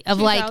 probably, of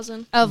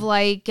 2000.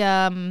 like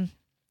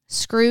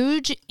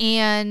Scrooge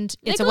and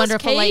It's a Nicolas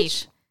Wonderful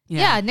Cage? Life.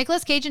 Yeah,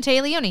 Nicolas Cage and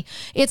Téa Leoni.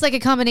 It's like a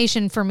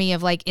combination for me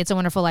of like It's a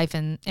Wonderful Life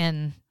and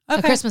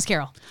A Christmas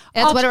Carol.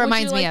 That's what it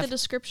reminds me of. The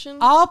description?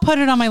 I'll put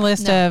it on my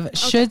list of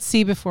should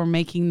see before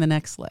making the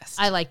next list.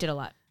 I liked it a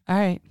lot. All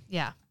right.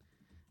 Yeah.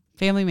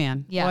 Family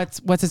Man. Yeah.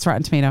 What's its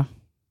Rotten Tomato?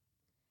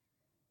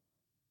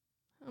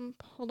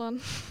 Hold on.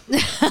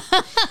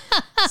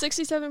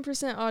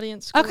 67%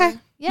 audience score. Okay.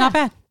 Yeah. Not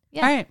bad.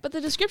 Yeah. All right. But the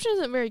description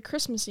isn't very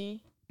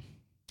Christmassy.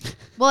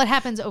 Well, it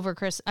happens over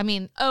Christmas. I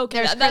mean,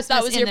 okay, there's that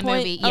Christmas was in your the point?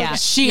 movie. Okay. Yeah.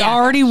 She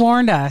already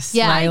warned us,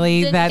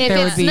 Rylee, that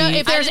there would be...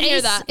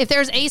 If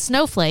there's a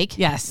snowflake.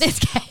 Yes.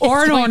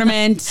 Or an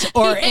ornament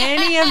or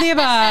any of the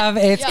above,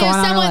 it's going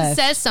on the list. If someone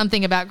says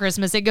something about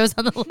Christmas, it goes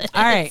on the list.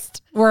 All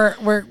right.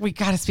 We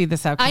got to speed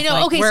this up. I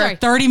know. Okay, we're sorry.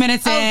 30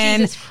 minutes in.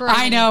 Jesus Christ.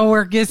 I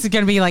know. This is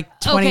going to be like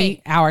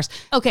 20 hours.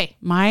 Okay.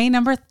 My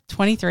number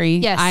 23.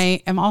 Yes.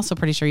 I am also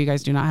pretty sure you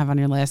guys do not have on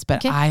your list,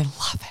 but I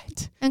love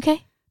it.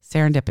 Okay.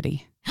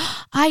 Serendipity.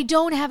 I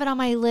don't have it on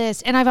my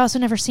list, and I've also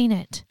never seen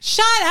it.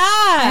 Shut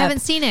up. I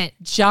haven't seen it.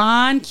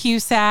 John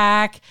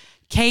Cusack,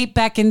 Kate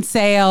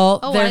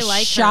Beckinsale. Oh, They're I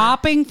like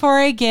shopping for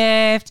a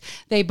gift.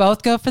 They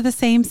both go for the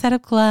same set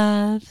of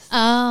gloves.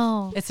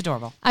 Oh. It's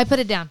adorable. I put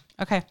it down.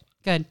 Okay,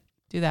 good.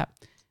 Do that.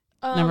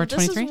 Number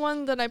 23? This is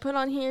one that I put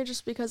on here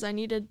just because I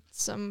needed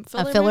some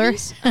filler. filler?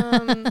 Movies.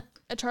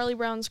 A Charlie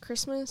Brown's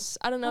Christmas.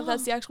 I don't know if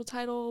that's the actual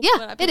title. Yeah,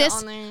 but I put it is.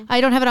 On there.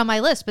 I don't have it on my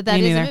list, but that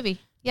Me is neither. a movie.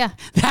 Yeah.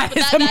 That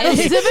is a movie.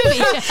 It's a movie.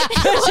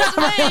 Good job,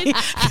 Rylee.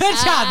 Good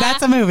job.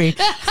 That's a movie.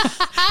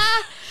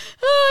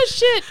 Oh,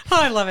 shit. Oh,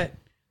 I love it.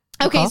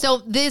 Okay, Nicole?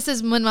 so this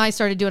is when I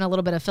started doing a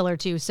little bit of filler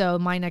too. So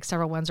my next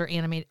several ones are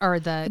animated or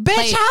the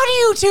Bitch, how do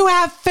you two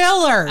have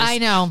fillers? I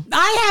know.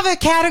 I have a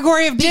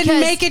category of didn't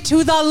make it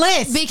to the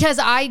list. Because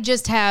I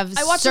just have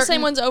I watch the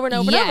same ones over and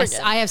over and over again.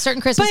 I have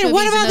certain Christmas But movies.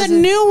 what about the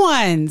new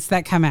ones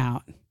that come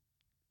out?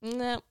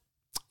 No.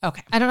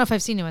 Okay. I don't know if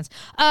I've seen new ones.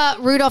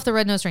 Rudolph the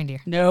Red-Nosed Reindeer.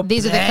 Nope.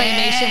 These are the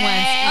claymation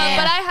ones.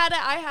 But I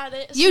had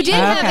it. You did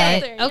have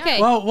Okay. it. Okay.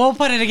 Well, we'll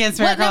put it against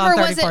What Miracle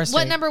number on was 34th it? Street.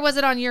 What number was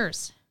it on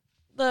yours?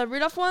 The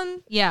Rudolph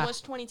one Yeah.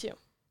 was 22.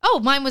 Oh,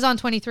 mine was on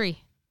 23.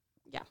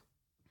 Yeah.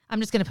 I'm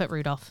just going to put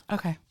Rudolph.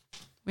 Okay.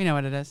 We know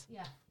what it is.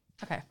 Yeah.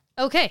 Okay.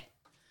 Okay.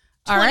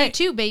 All right.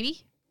 22,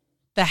 baby.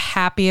 The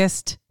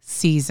Happiest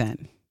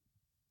Season.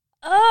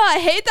 Oh, I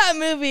hate that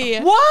movie.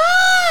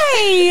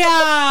 Why?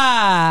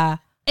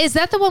 Is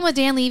that the one with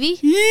Dan Levy?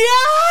 Yes!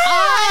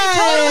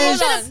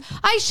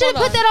 I should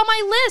have put that on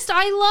my list.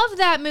 I love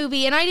that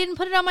movie, and I didn't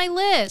put it on my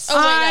list. Oh,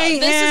 wait, no.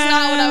 This is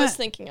not what I was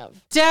thinking of.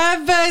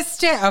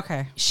 Devastated.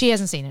 Okay. She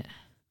hasn't seen it.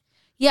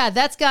 Yeah,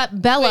 that's got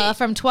Bella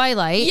from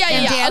Twilight. Yeah,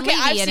 and yeah. Dan Okay,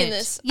 Levy I've in seen it.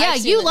 this. Yeah, I've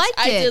seen you this. liked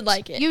it. I did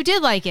like it. You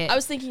did like it. I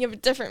was thinking of a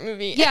different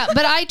movie. Yeah,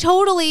 but I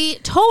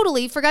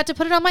totally forgot to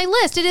put it on my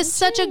list. It is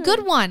such a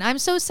good one. I'm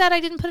so sad I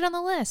didn't put it on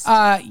the list.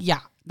 Yeah.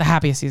 The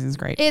Happiest Season's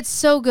great. It's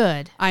so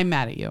good. I'm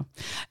mad at you.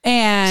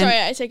 And Sorry,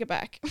 I take it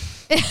back.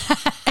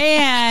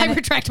 I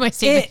retract my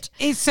statement.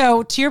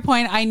 So to your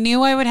point, I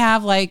knew I would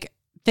have like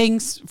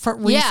things for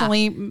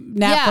recently,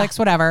 Netflix,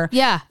 whatever.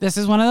 Yeah. This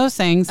is one of those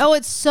things. Oh,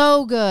 it's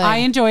so good. I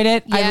enjoyed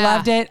it. I Yeah.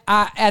 loved it.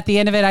 At the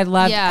end of it, I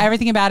loved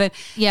everything about it.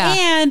 Yeah.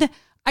 And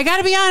I got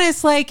to be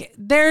honest, like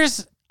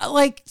there's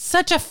like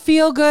such a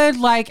feel good,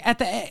 like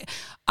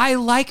I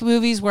like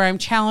movies where I'm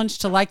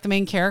challenged to like the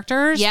main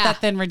characters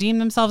that then redeem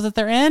themselves that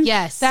they're in.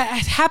 Yes. That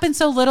happens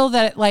so little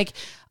that like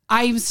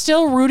I'm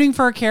still rooting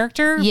for a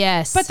character.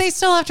 Yes. But they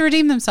still have to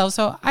redeem themselves.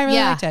 So I really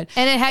liked it.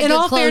 And it had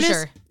good closure.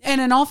 Fairness, and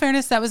in all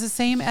fairness, that was the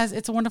same as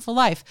It's a Wonderful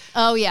Life.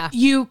 Oh, yeah.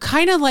 You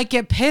kind of like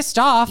get pissed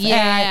off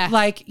at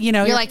like, you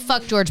know. You're like,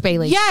 fuck George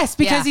Bailey. Yes,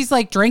 because he's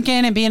like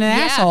drinking and being an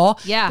asshole.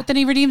 Yeah. But then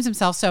he redeems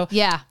himself. So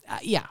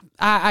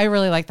I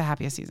really like The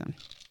Happiest Season.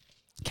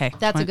 Okay.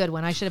 That's a good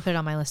one. I should have put it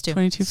on my list too.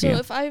 22 for So you.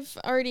 if I've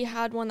already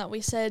had one that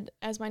we said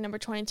as my number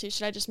 22,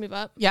 should I just move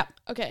up? Yep.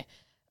 Okay.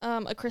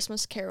 A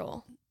Christmas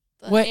Carol.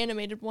 The What?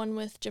 animated one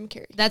with Jim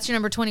Carrey. That's your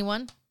number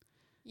 21?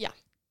 Yeah.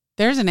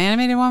 There's an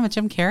animated one with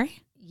Jim Carrey?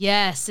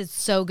 Yes, it's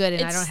so good,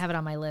 and I don't have it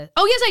on my list.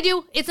 Oh, yes, I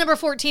do. It's number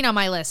 14 on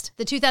my list.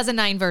 The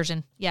 2009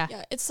 version. Yeah.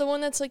 Yeah, it's the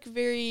one that's like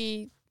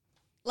very,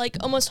 like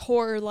almost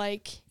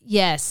horror-like.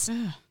 Yes.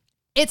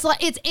 It's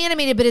like it's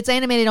animated, but it's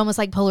animated almost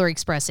like Polar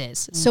Express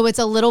is. So it's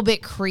a little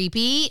bit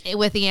creepy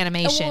with the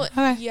animation.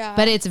 Well, yeah.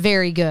 But it's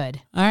very good.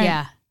 All right.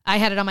 Yeah. I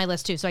had it on my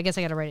list too, so I guess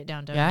I got to write it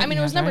down. Don't I? I mean,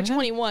 it was You have number to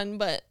write it 21,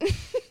 but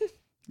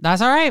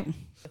That's all right.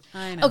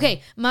 I know.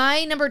 Okay,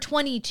 my number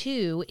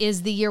 22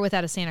 is The Year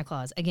Without a Santa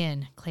Claus.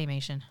 Again,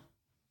 claymation.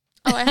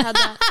 oh, I had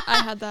that.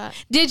 I had that.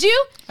 Did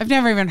you? I've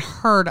never even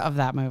heard of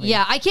that movie.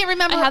 Yeah, I can't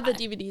remember. I have the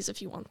DVDs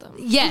if you want them.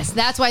 Yes,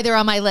 that's why they're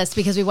on my list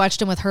because we watched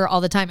them with her all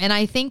the time. And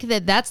I think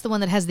that that's the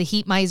one that has the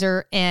heat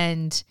miser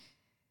and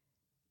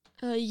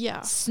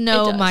Yeah.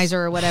 snow it does.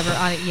 miser or whatever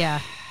on it.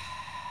 Yeah.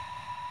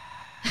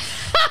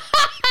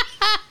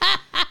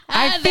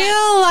 I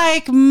feel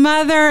like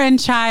mother and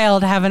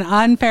child have an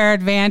unfair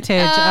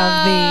advantage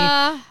of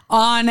the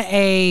on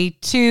a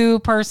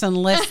 2-person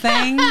list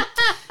thing.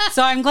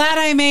 So I'm glad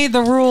I made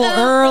the rule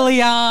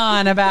early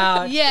on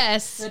about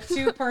Yes. the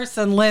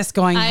 2-person list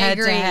going I head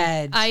agree. to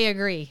head. I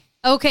agree.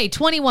 Okay,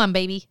 21,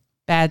 baby.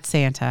 Bad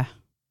Santa.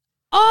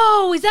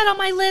 Oh, is that on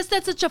my list?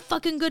 That's such a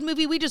fucking good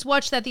movie. We just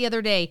watched that the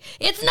other day.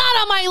 It's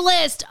not on my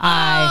list. Oh,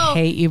 I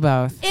hate you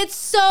both. It's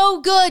so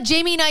good.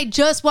 Jamie and I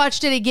just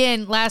watched it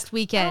again last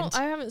weekend.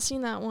 I haven't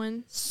seen that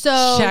one.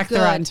 So Check good.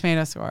 the Rotten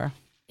Tomato score.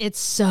 It's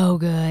so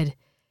good.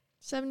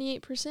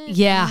 78%.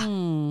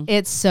 Yeah.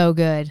 It's so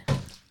good.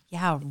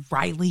 Yeah,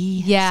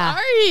 Rylee. Yeah.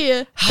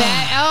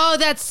 Sorry.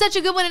 That's such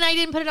a good one, and I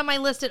didn't put it on my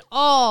list at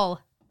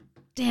all.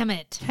 Damn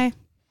it. Okay.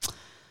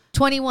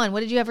 21. What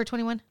did you have for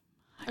 21?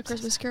 A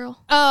Christmas Carol.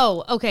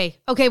 Oh, okay.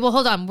 Okay, well,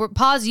 hold on.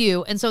 Pause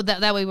you, and so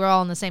that way we're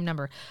all on the same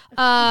number.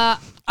 I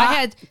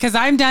had... Because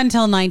I'm done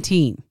till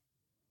 19.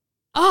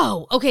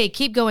 Oh, okay.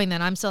 Keep going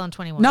then. I'm still on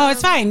 21. No,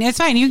 it's fine. It's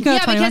fine. You can go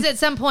to 21. Because at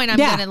some point I'm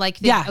going to like...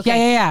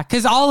 Yeah.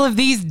 Because all of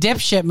these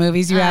dipshit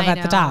movies you have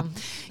at the top.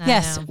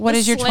 Yes. Know. What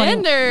is your 20?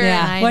 Slander.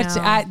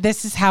 Yeah.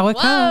 This is how it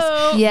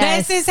goes.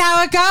 Yes. This is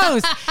how it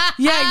goes.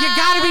 Yeah, you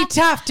got to be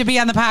tough to be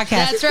on the podcast.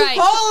 That's right.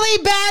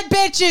 Holy Bad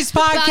Bitches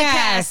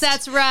podcast.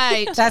 That's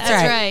right. That's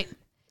right.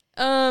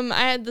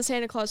 I had the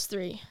Santa Claus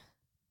 3.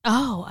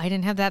 Oh, I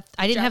didn't have that.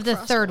 I didn't have the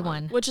third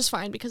one. Which is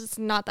fine because it's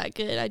not that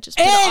good. I just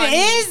put it on. It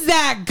is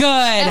that good.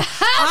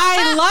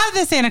 I love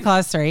the Santa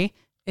Claus 3.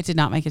 It did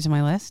not make it to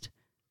my list.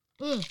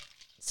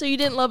 So you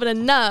didn't love it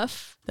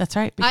enough. That's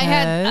right. Because I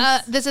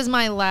had, this is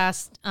my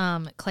last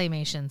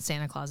claymation,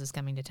 Santa Claus is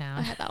Coming to Town.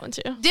 I had that one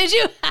too. Did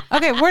you?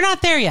 Okay, we're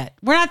not there yet.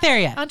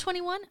 On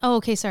 21? Oh,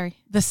 okay, sorry.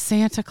 The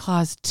Santa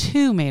Claus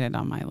 2 made it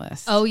on my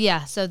list. Oh,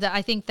 yeah. So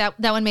I think that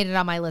one made it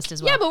on my list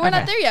as well. Yeah, but we're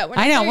not there yet. We're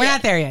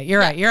not there yet.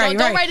 You're right.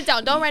 Don't write it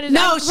down. Don't write it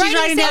down. No, she's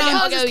writing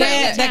down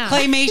the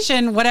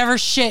claymation, whatever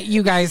shit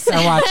you guys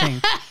are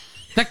watching.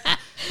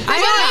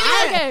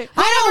 I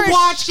don't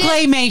watch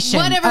claymation.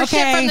 Whatever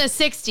shit from the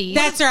 60s.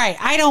 That's right.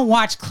 I don't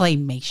watch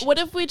claymation. What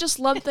if we just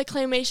lumped the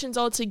claymations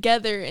all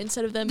together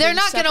instead of them They're being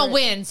not going to separate?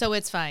 win, so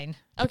it's fine.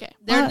 Okay.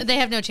 They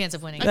have no chance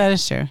of winning. That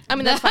is true. I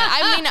mean, that's fine.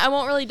 I mean, I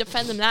won't really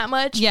defend them that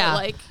much. Yeah. But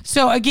like,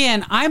 So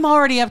again, I'm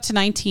already up to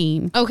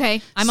 19.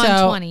 Okay. I'm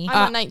on 20.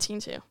 I'm on 19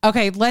 too.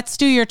 Okay, let's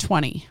do your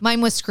 20.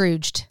 Mine was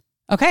Scrooged.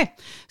 Okay.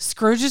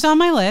 Scrooge is on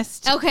my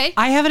list. Okay.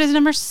 I have it as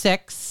number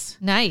 6.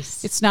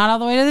 Nice. It's not all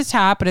the way to the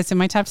top, but it's in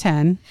my top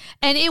 10.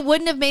 And it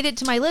wouldn't have made it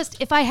to my list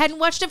if I hadn't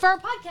watched it for our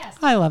podcast.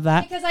 I love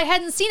that. Because I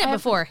hadn't seen it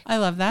before. I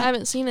love I that.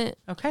 haven't seen it.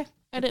 Okay.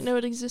 I didn't know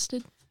it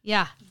existed.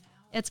 Yeah.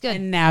 It's good.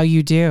 And now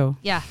you do.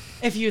 Yeah.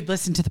 If you'd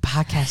listened to the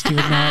podcast, you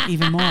would know it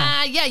even more.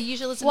 Yeah, you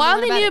should listen Well, I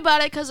to only knew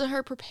about it because of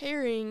her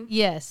preparing.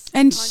 Yes.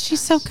 And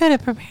she's so good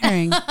at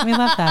preparing. We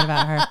love that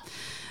about her.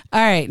 All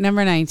right,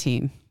 number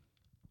 19.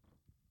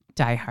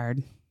 Die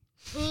Hard.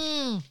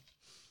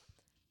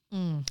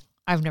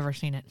 I've never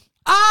seen it.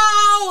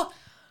 Oh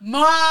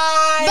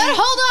my But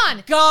hold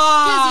on.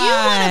 God. Because you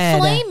want to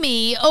flame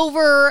me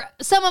over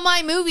some of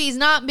my movies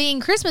not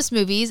being Christmas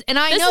movies. And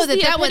I This know is the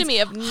that was epitome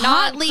of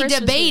not hotly Christmas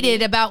debated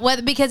movie. about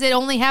whether, because it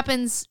only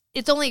happens,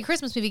 it's only a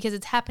Christmas movie because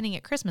it's happening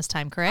at Christmas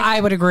time, correct?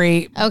 I would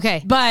agree.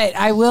 Okay. But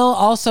I will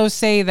also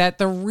say that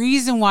the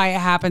reason why it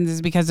happens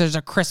is because there's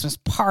a Christmas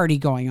party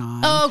going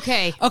on.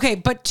 Okay. Okay,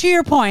 but to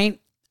your point,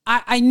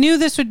 I knew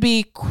this would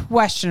be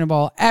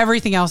questionable.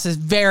 Everything else is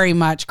very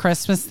much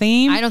Christmas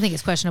themed. I don't think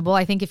it's questionable.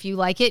 I think if you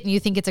like it and you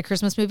think it's a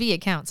Christmas movie, it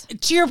counts.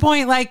 To your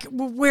point, like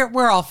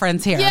we're all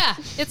friends here. Yeah,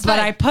 it's But fine.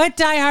 I put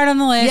Die Hard on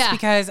the list Yeah.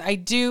 because I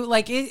do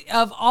like it,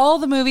 of all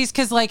the movies.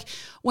 Because like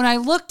when I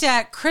looked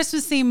at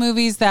Christmas themed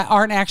movies that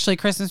aren't actually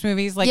Christmas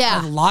movies, like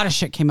Yeah. a lot of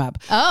shit came up.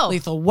 Oh.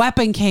 Lethal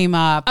Weapon came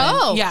up. and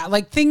Oh. yeah,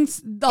 like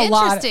things a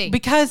lot Interesting.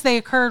 because they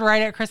occurred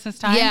right at Christmas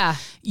time. Yeah.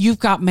 You've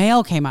Got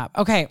Mail came up.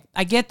 Okay,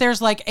 I get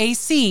there's like a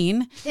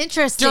scene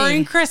Interesting.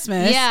 during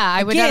Christmas. Yeah,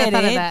 I would not have get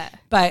thought of it, that.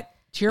 But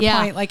to your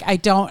Yeah. point, like I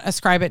don't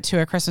ascribe it to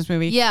a Christmas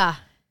movie. Yeah.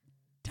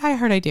 Die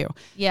Hard, I do.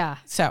 Yeah.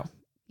 So,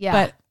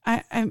 Yeah.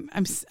 but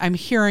I'm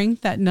hearing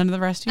that none of the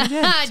rest of you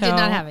did. I did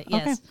not have it,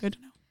 yes. Okay, good to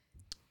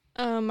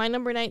know. My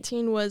number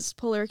 19 was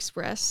Polar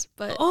Express,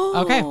 but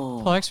Okay,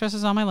 Polar Express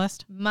is on my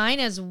list. Mine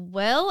as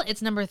well.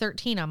 It's number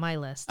 13 on my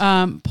list.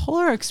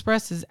 Polar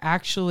Express is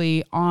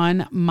actually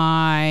on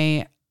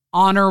my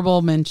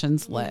honorable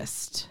mentions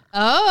list.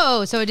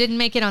 Oh, so it didn't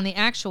make it on the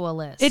actual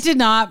list. It did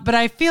not, but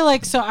I feel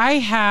like so I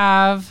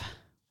have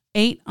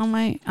 8 on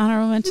my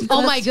honorable mentions Oh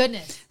list. my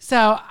goodness.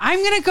 So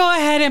I'm gonna go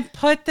ahead and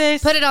put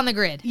it on the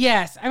grid.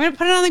 Yes, I'm going to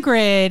put it on the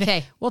grid.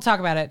 Okay. We'll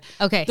talk about it.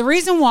 Okay. The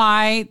reason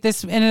why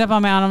this ended up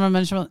on my honorable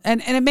mention,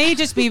 and it may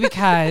just be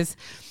because,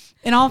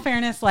 in all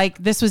fairness, like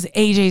this was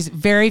AJ's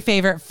very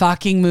favorite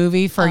fucking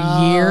movie for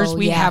years.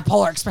 We have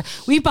Polar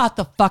Express. We bought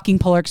the fucking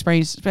Polar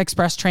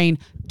Express train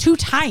 2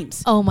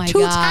 times. Oh my God. 2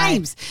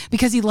 times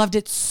because he loved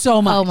it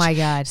so much. Oh my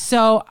God.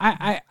 So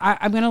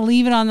I'm going to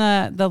leave it on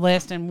the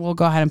list and we'll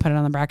go ahead and put it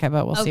on the bracket,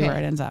 but we'll see Okay. where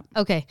it ends up.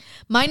 Okay.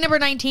 My number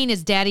 19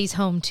 is Daddy's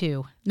Home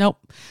 2. Nope.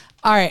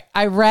 All right.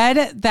 I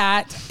read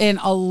that in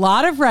a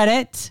lot of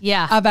Reddit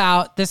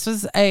about this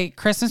was a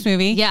Christmas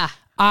movie. Yeah.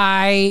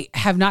 I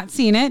have not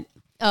seen it.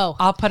 Oh.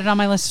 I'll put it on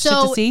my list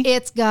So to see.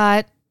 it's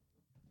got,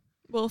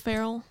 Will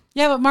Ferrell.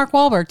 Yeah, but Mark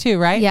Wahlberg too,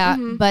 right? yeah,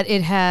 but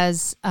it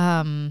has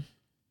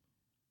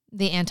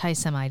the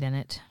anti-Semite in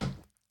it.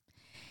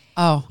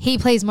 Oh. He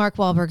plays Mark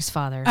Wahlberg's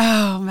father.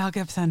 Oh, Mel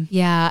Gibson.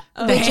 Yeah.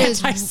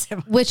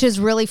 Which is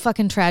really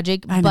fucking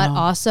tragic. But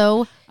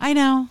also. I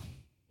know.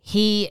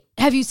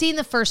 Have you seen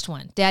the first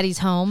one, Daddy's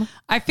Home?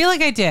 I feel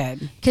like I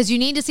did. Because you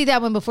need to see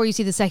that one before you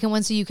see the second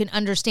one so you can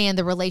understand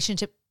the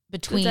relationship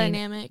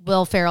between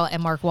Will Ferrell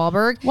and Mark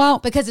Wahlberg. Well,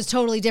 because it's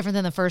totally different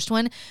than the first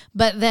one.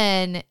 But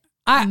then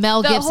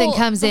Mel Gibson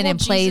comes in and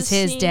plays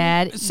his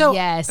dad. So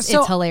it's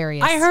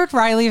hilarious. I heard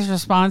Rylee's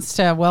response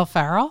to Will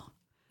Ferrell.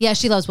 Yeah,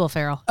 she loves Will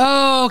Ferrell.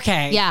 Oh,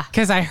 okay. Yeah.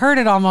 Because I heard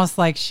it almost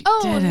like she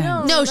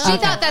didn't. No, she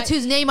thought that's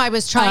whose name I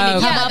was trying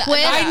to come up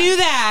with. I knew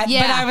that,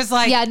 but I was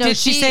like, did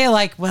she say it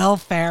like Will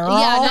Ferrell?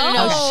 Yeah,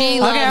 no.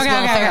 She loves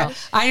Will Ferrell.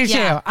 I do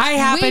too. I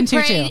happen to too.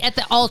 We prayed at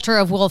the altar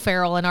of Will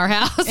Ferrell in our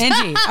house.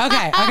 Indeed.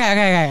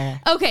 Okay.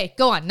 Okay,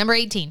 go on. Number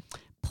 18.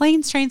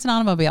 Planes, Trains, and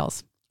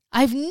Automobiles.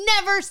 I've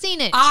never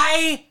seen it.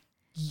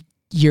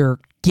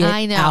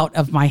 Get out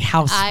of my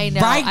house. I know.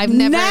 Right I've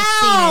never now.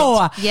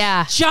 seen it.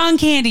 Yeah. John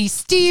Candy,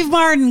 Steve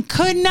Martin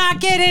could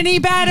not get any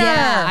better.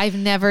 Yeah, I've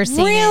never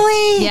seen it.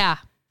 Really? Yeah.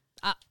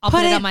 I'll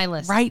put it on my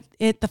list. Write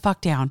it the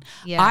fuck down.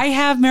 Yeah. I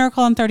have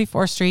Miracle on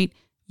 34th Street.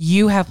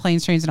 You have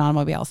Planes, Trains, and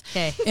Automobiles.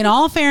 Okay. In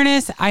all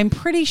fairness, I'm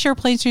pretty sure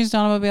Planes, Trains,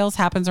 and Automobiles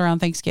happens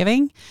around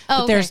Thanksgiving.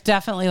 But there's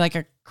definitely like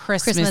a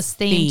Christmas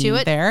theme to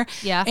it there.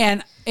 Yeah.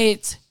 And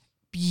it's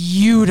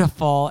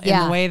beautiful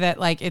in the way that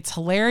like it's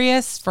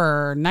hilarious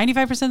for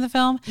 95% of the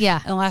film. Yeah.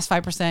 And the last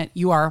 5%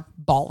 you are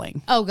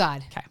bawling. Oh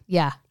God. Okay.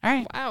 Yeah. All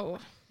right. Wow.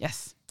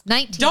 Yes.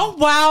 19. Don't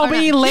wow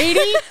me, lady.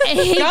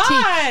 18.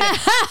 God.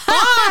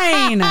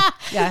 Fine.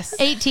 Yes.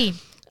 18.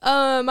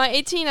 My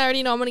 18 I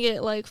already know I'm gonna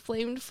get like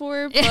flamed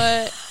for,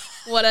 but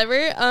whatever.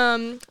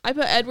 I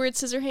put Edward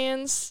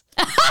Scissorhands.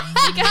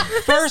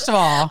 First of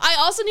all, I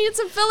also needed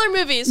some filler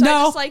movies. So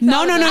I just like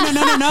no.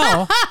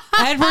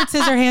 Edward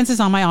Scissorhands is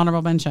on my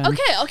honorable mention.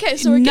 Okay,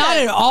 so we're not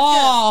good. at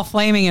all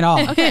flaming at all.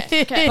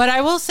 Okay. But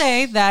I will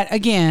say that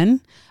again,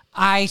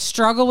 I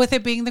struggle with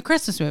it being the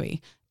Christmas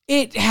movie.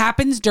 It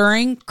happens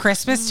during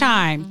Christmas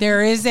time.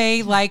 There is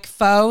a like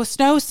faux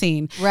snow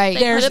scene. Right.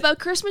 They put about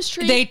Christmas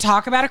tree. They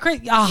talk about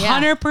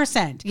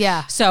 100%.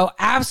 Yeah. So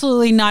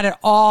absolutely not at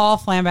all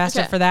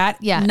flambastic for that.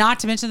 Yeah. Not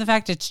to mention the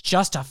fact it's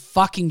just a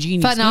fucking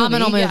genius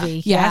phenomenal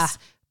movie. Yes.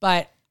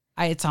 But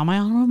it's on my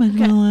honorable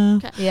mention.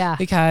 Okay. Yeah.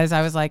 Because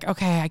I was like,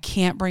 okay, I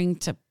can't bring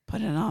to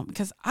put it on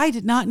because I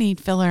did not need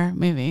filler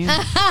movies.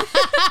 So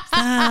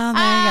there you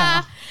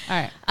go. All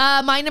right.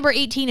 My number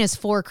 18 is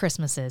 4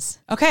 Christmases.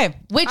 Okay.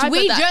 Which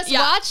we just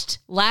watched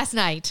last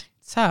night.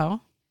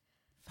 So,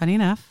 funny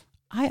enough,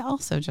 I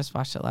also just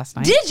watched it last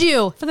night. Did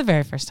you? For the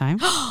very first time.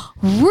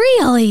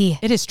 Really?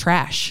 It is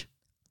trash.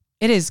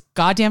 It is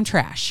goddamn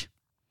trash.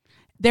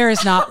 There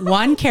is not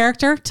one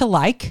character to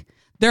like.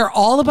 They're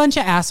all a bunch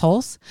of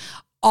assholes.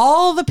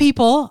 All the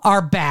people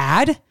are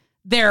bad.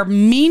 They're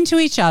mean to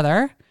each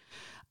other.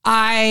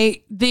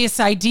 This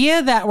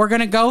idea that we're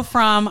going to go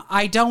from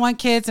I don't want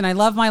kids and I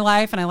love my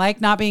life and I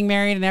like not being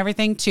married and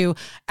everything to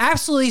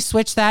absolutely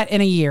switch that in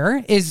a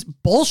year is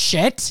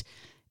bullshit.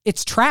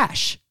 It's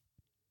trash.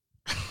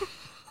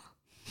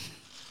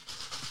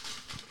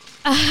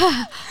 Whoa.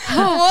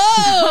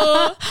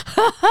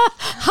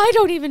 I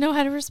don't even know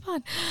how to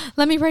respond.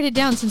 Let me write it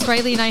down since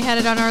Rylee and I had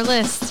it on our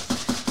list.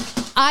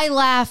 I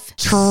laugh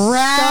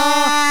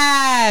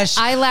trash.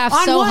 I laugh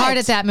so hard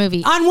at that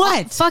movie. On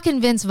what?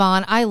 Fucking Vince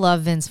Vaughn. I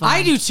love Vince Vaughn.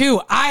 I do too.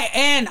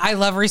 I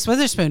love Reese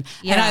Witherspoon.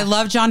 Yeah. And I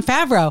love Jon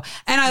Favreau.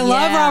 And I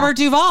love Robert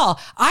Duvall.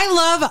 I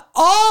love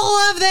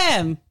all of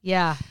them.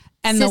 Yeah.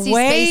 And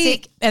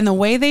Sissy the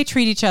way they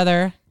treat each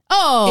other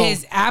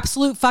is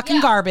absolute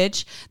fucking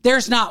garbage.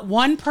 There's not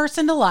one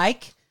person to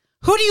like.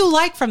 Who do you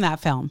like from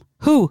that film?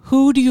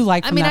 Who do you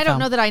like from that film? I don't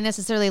know that I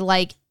necessarily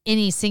like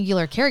any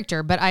singular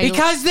character, but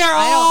because they're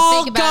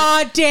all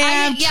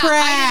goddamn trash.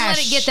 I didn't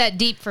let it get that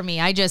deep for me.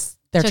 I just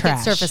took it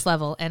surface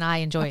level, and I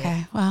enjoyed it.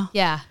 Okay, well,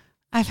 yeah,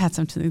 I've had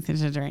something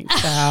to drink, so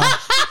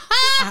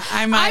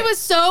I was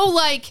so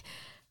like,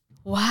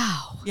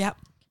 wow, yep,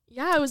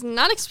 yeah, I was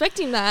not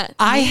expecting that.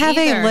 I have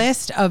a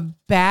list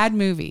of bad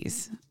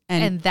movies,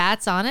 and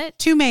that's on it.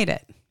 2 made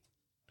it.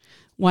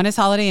 One is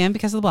Holiday Inn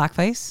because of the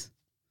blackface,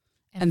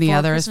 and the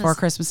other is 4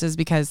 Christmases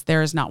because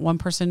there is not one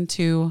person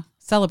to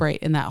celebrate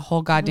in that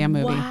whole goddamn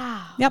movie.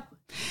 Wow. Yep.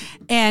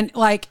 And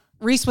like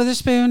Reese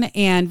Witherspoon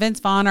and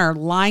Vince Vaughn are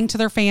lying to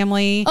their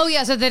family. Oh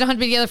yeah, so they don't have to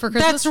be together for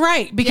Christmas? That's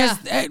right. Because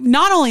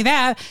not only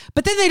that,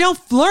 but then they don't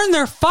learn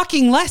their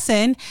fucking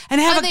lesson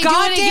and have a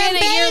goddamn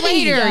baby. A year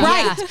later.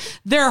 Right. Yeah.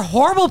 They're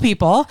horrible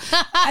people.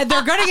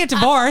 They're going to get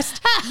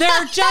divorced.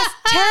 They're just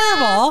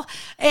terrible.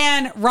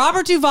 And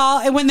Robert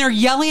Duvall, when they're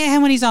yelling at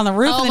him when he's on the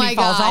roof and then he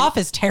falls off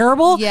is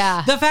terrible.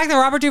 Yeah. The fact that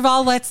Robert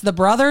Duvall lets the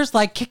brothers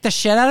like kick the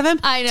shit out of him.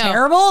 I know.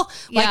 Terrible.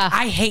 Like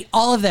I hate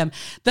all of them.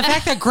 The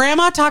fact that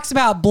grandma talks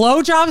about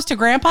blowjobs to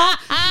grandpa.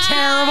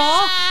 Terrible.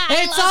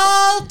 It's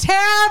all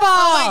terrible.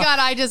 Oh my God.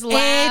 I just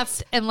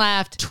laughed and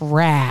laughed.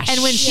 Trash.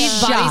 And when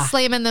she's body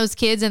slamming those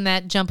kids in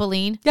that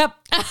jumpaline. Yep.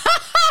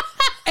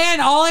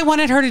 And all I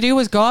wanted her to do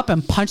was go up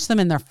and punch them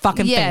in their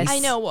fucking face. I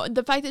know.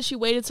 The fact that she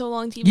waited so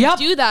long to even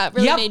do that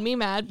really made me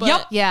mad.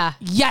 But Yeah.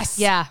 Yes.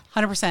 Yeah.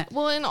 100%.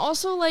 Well, and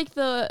also like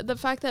the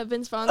fact that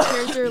Vince Vaughn's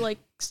character like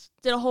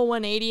did a whole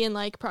 180 in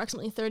like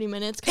approximately 30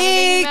 minutes kind of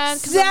made me mad.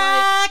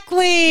 Exactly.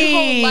 Like, your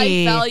whole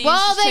life values.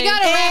 Well, they got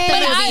to wrap the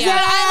movie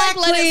up. I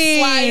like let it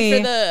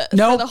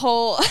slide for the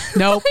whole.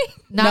 Nope.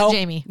 Not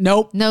Jamie.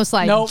 Nope. No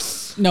slide.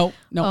 Nope.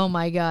 Oh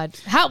my God.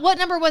 What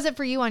number was it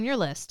for you on your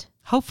list?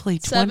 Hopefully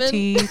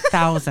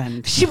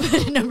 20,000. She put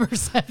it number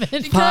 7.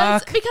 Because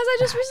I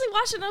just recently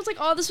watched it and I was like,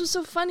 oh, this was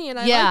so funny and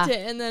I liked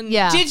it. And then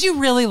Did you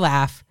really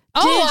laugh?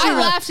 I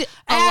laughed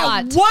a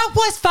lot. What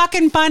was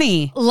fucking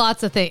funny?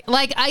 Lots of things.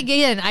 Like I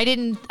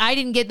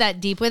didn't get that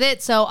deep with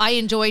it, so I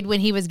enjoyed when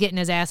he was getting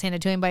his ass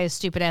handed to him by his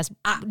stupid ass.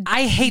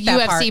 I hate that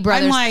UFC part.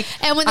 brothers. I'm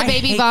like, and when the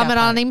baby vomited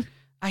on him,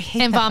 I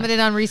hate and vomited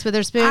on Reese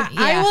Witherspoon.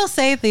 I will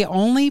say the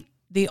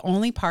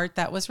only part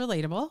that was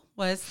relatable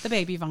was the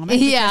baby vomit.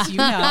 Because you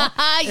know,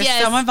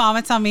 if someone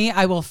vomits on me,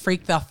 I will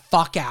freak the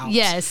fuck out.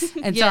 Yes.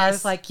 And so I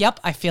was like,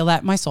 yep, I feel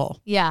that in my soul.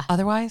 Yeah.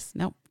 Otherwise,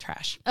 nope,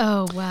 trash.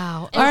 Oh,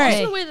 wow. And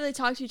also the way that they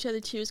talk to each other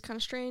too is kind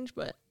of strange,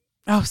 but.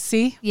 Oh,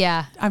 see?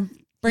 Yeah. I'm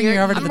bringing you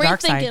over to the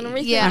dark side. I'm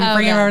bringing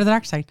you over to the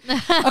dark side.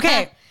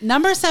 Okay.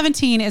 Number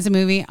 17 is a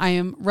movie I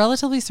am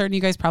relatively certain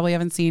you guys probably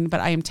haven't seen, but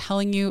I am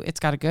telling you it's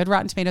got a good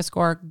Rotten Tomato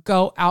score.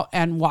 Go out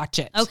and watch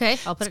it. Okay.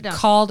 I'll put it down.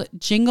 It's called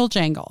Jingle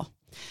Jangle.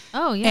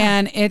 Oh, yeah.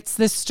 And it's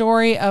the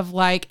story of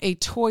like a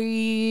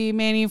toy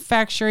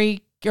manufacturer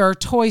or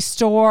toy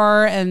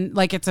store, and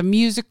like it's a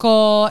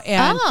musical,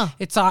 and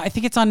it's on, I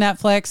think it's on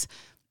Netflix.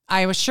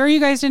 I was sure you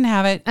guys didn't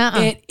have it.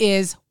 It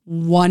is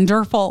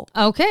wonderful.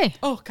 Okay.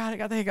 Oh God, I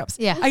got the hiccups.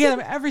 Yeah. I get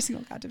them every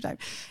single goddamn time.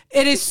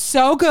 It is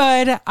so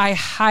good. I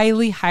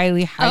highly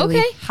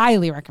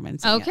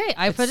recommend seeing it. Okay.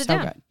 I put it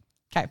down. Good.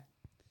 Okay.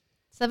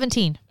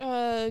 17.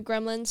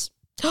 Gremlins.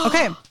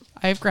 Okay.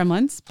 I have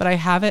Gremlins, but I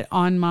have it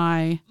on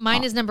my...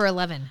 Mine is number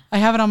 11. I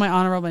have it on my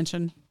honorable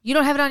mention. You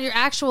don't have it on your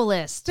actual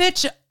list.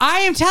 Bitch,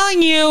 I am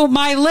telling you,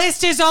 my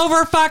list is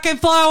over fucking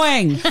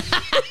flowing.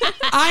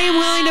 I am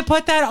willing to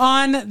put that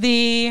on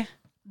the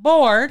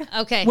board.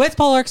 Okay. With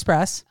Polar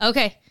Express.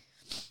 Okay.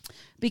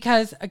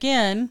 Because,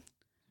 again,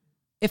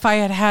 if I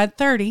had had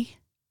 30...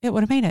 it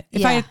would have made it.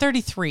 If I had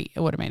 33, it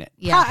would have made it.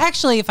 Yeah.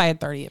 Actually, if I had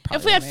 30, it probably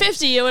If we had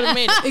 50, it would have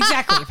made it.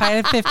 Exactly. If I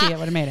had 50, it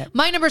would have made it.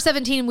 My number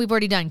 17, we've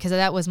already done because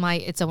that was my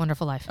It's a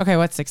Wonderful Life. Okay,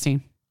 what's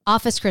 16?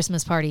 Office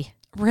Christmas Party.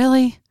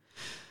 Really?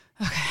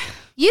 Okay.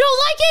 You don't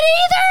like it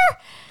either?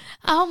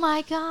 Oh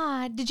my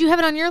God. Did you have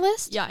it on your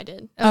list? Yeah, I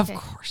did. Okay. Of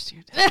course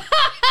you did.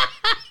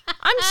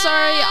 I'm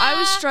sorry. I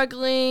was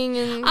struggling.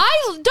 And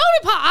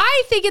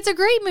I think it's a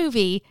great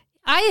movie.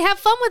 I have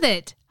fun with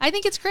it. I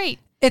think it's great.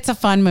 It's a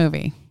fun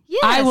movie.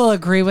 Yes. I will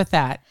agree with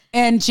that.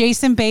 And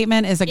Jason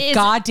Bateman is a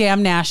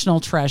goddamn national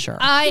treasure.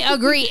 I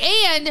agree.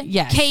 And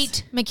yes.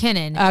 Kate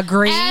McKinnon.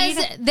 Agreed. As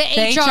the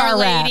HR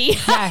lady.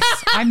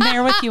 Yes, I'm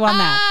there with you on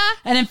that.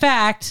 And in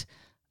fact,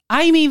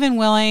 I'm even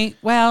willing,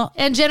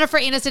 and Jennifer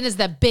Aniston is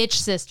the bitch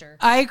sister.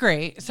 I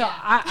agree. So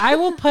I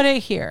will put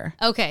it here.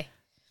 Okay.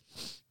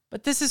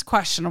 But this is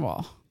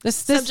questionable. This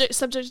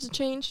subject to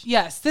change.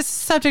 Yes, this is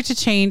subject to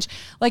change.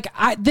 Like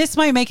this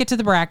might make it to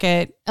the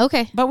bracket.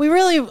 Okay. But we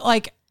really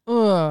like...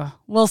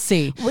 we'll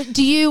see.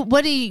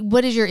 What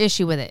is your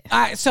issue with it?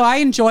 So I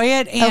enjoy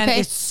it, and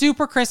it's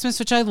super Christmas,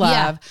 which I love.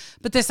 Yeah.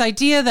 But this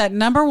idea that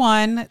number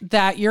one,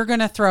 that you're going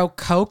to throw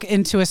Coke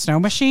into a snow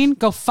machine,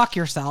 go fuck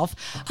yourself.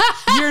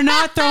 You're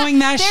not throwing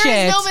that shit.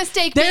 There's no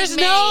mistake. There's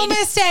no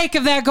mistake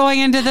of that going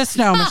into the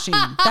snow machine.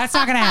 That's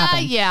not going to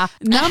happen. Yeah.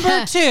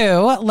 Number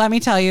two, let me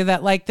tell you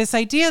that like this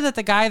idea that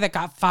the guy that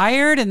got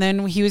fired and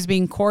then he was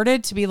being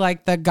courted to be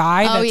like the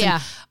guy.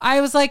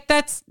 I was like,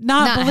 that's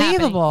not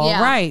believable.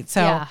 Yeah. Right.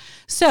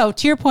 So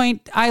to your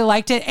point, I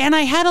liked it. And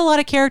I had a lot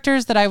of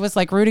characters that I was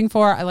like rooting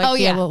for. I liked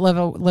the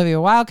Olivia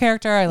Wilde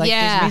character. I liked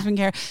Jason Bateman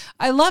character.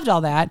 I loved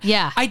all that.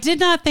 Yeah. I did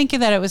not think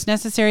that it was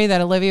necessary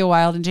that Olivia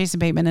Wilde and Jason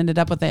Bateman ended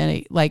up with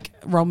a like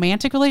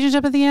romantic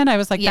relationship at the end. I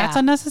was like, that's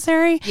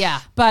unnecessary.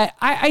 Yeah. But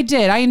I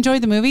did. I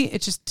enjoyed the movie.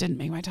 It just didn't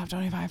make my top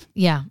 25.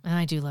 Yeah. And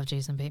I do love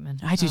Jason Bateman.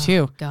 I do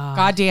too.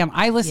 God damn.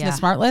 I listen to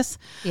Smart List.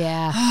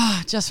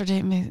 Yeah. Just for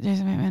Jason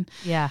Bateman.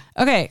 Yeah.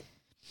 Okay.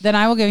 Then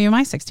I will give you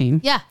my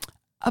 16. Yeah.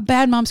 A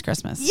Bad Mom's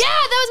Christmas. Yeah,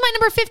 that was my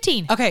number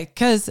 15. Okay,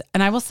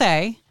 and I will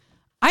say,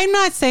 I'm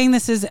not saying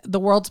this is the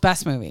world's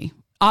best movie.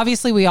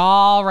 Obviously, we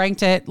all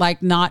ranked it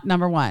like not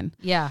number one.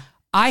 Yeah.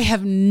 I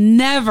have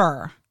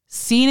never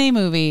seen a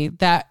movie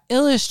that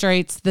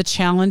illustrates the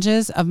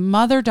challenges of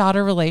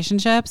mother-daughter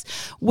relationships,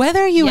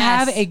 whether you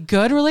have a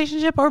good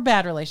relationship or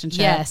bad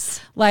relationship.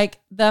 Yes. Like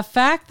the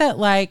fact that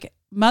like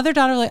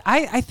mother-daughter,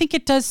 I think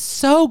it does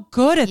so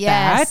good at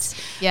that.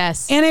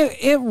 Yes. And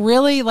it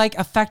really like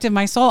affected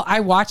my soul.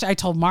 I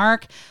told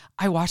Mark,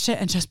 I watched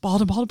it and just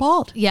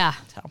bawled. Yeah.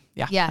 So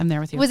yeah, I'm there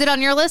with you. Was it on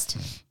your list?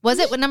 Was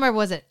it? What number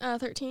was it?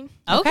 13.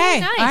 Okay,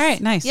 nice. All right,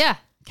 nice. Yeah.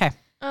 Okay.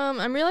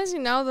 I'm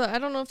realizing now that I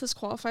don't know if this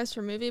qualifies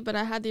for movie, but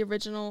I had the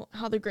original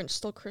How the Grinch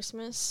Stole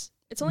Christmas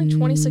It's only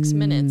 26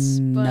 minutes.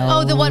 But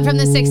Oh, the one from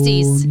the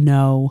 60s.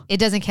 No. It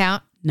doesn't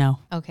count? No.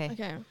 Okay.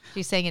 Okay.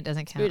 She's saying it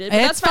doesn't count.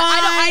 It's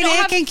fine.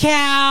 It can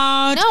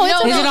count. No,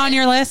 it's Is it on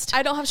your list?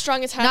 I don't have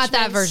strong attachments. Not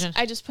that version.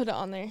 I just put it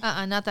on there.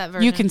 Not that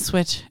version. You can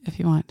switch if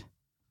you want,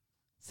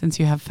 since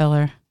you have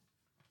filler.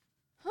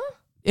 Huh?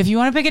 If you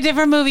want to pick a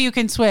different movie, you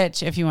can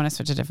switch. If you want to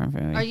switch a different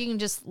movie. Or you can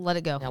just let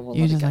it go. Yeah, we'll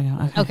You let it just go.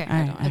 like, okay. Okay. All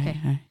right, Okay.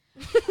 all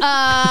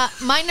right.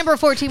 My number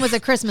 14 was A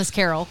Christmas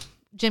Carol,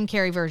 Jim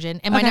Carrey version.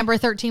 And my Okay. number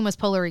 13 was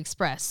Polar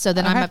Express. So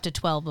then I'm Okay. up to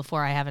 12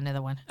 before I have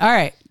another one. All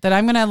right. Then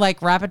I'm going to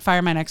like rapid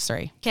fire my next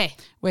three, Okay.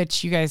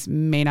 which you guys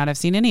may not have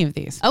seen any of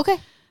these. Okay.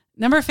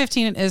 Number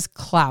 15 is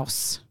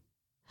Klaus.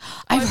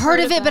 I've heard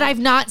of it, but I've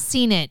not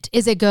seen it.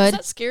 Is it Is good?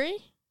 that scary?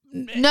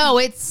 No,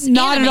 it's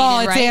Not animated, at all.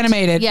 It's right?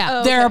 animated. Yeah.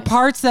 Oh, There are okay.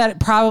 parts that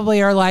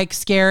probably are like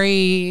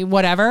scary,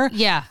 whatever.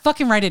 Yeah.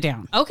 Fucking write it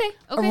down. Okay.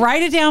 Okay.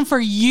 Write it down for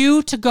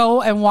you to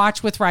go and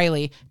watch with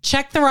Rylee.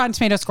 Check the Rotten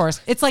Tomato scores.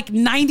 It's like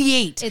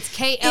 98. It's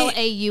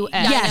KLAUS.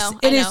 Yes,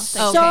 I it know. is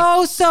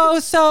Okay.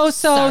 so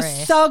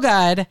Sorry.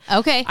 good.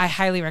 Okay. I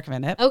highly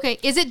recommend it. Okay.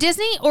 Is it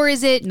Disney or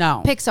is it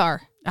No. Pixar?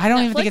 I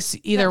don't even think Netflix?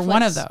 it's either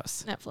one of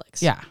Netflix. those.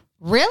 Netflix. Yeah.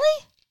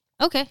 Really?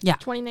 Okay.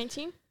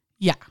 2019?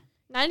 Yeah.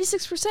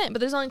 96%, but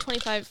there's only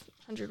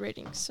 2,500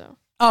 ratings, so.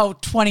 Oh,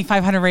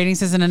 2,500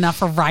 ratings isn't enough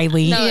for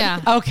Rylee. No.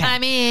 Yeah. Okay. I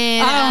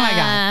mean. Oh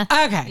my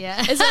God. Okay.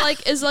 Yeah. Is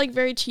it like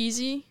very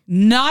cheesy?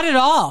 Not at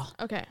all.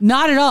 Okay.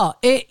 Not at all.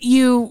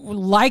 You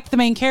like the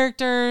main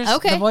characters.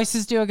 Okay. The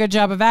voices do a good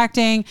job of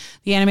acting.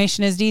 The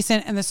animation is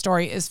decent and the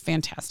story is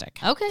fantastic.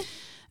 Okay.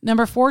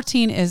 Number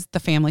 14 is The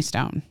Family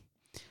Stone.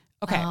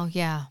 Okay. Oh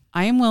yeah.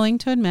 I am willing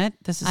to admit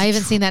this is I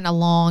haven't seen that in a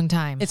long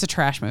time. it's a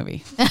trash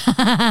movie.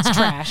 It's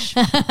trash.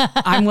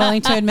 I'm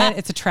willing to admit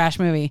it's a trash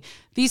movie.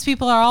 These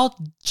people are all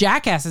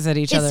jackasses at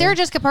each other. Is Sarah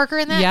Jessica Parker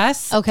in that?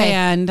 Yes. Okay.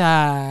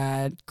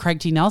 And Craig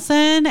T.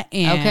 Nelson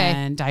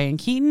and Diane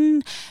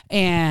Keaton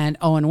and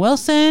Owen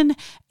Wilson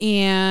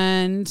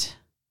and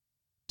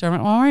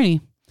Dermot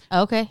Mulroney.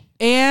 Okay.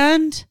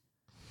 And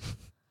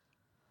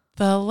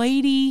the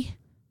lady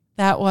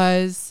that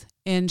was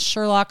in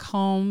Sherlock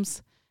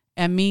Holmes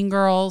and Mean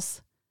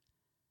Girls,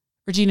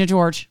 Regina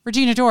George.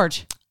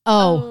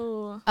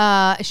 Oh.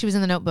 She was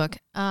in The Notebook.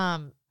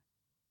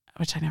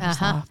 Which I never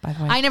saw, by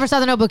the way. I never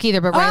saw The Notebook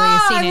either, but Rylee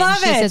has seen I it.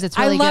 love and she says it's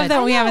really I love good.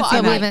 that we haven't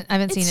seen I it.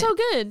 haven't seen It's it. so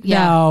good.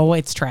 Yeah. No,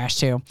 it's trash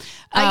too.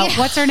 Yeah.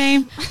 What's her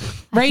name?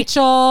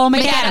 Rachel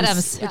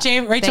McAdams.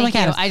 McAdams. Rachel Thank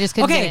you. McAdams. I just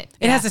couldn't okay, get it.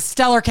 It has a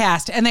stellar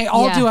cast, and they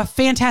all Yeah. do a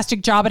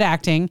fantastic job at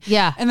acting.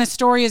 Yeah. And the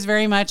story is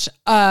very much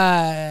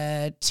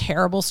a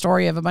terrible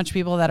story of a bunch of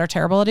people that are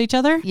terrible at each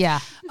other. Yeah.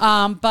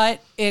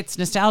 But it's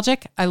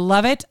nostalgic. I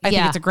love it. I think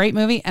Yeah. it's a great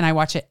movie, and I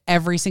watch it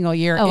every single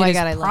year. Oh It my is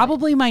God, I love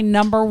probably my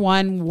number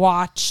one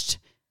watched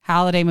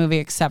holiday movie,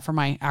 except for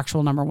my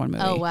actual number one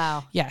movie. Oh,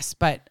 wow. Yes,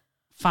 but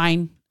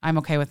fine. I'm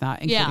okay with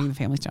not including The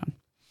Family Stone.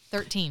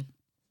 13.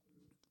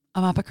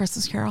 I'm up at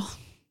Christmas Carol.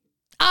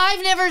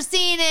 I've never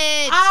seen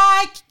it.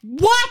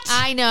 What?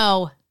 I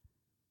know.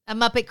 A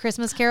Muppet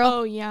Christmas Carol.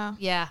 Oh, yeah.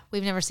 Yeah,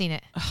 we've never seen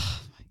it.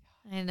 Oh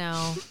my God. I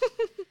know.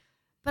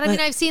 But I mean,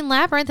 I've seen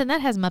Labyrinth, and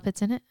that has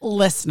Muppets in it.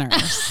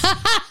 Listeners.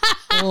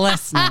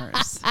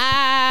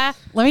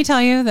 Let me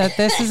tell you that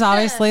this is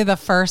obviously the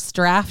first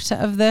draft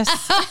of this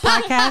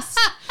podcast.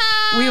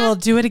 We will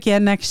do it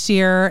again next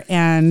year.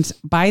 And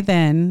by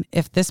then,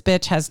 if this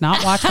bitch has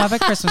not watched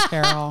Muppet Christmas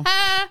Carol,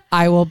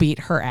 I will beat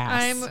her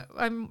ass.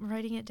 I'm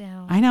writing it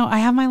down. I know. I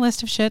have my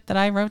list of shit that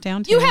I wrote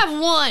down too. You have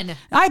one.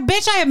 I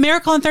have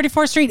Miracle on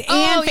 34th Street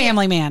and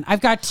Family Man.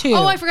 I've got two.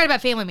 Oh, I forgot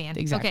about Family Man.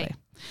 Exactly.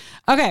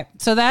 Okay.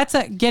 So that's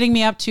getting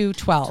me up to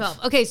 12.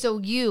 12. Okay, so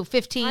you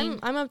 15.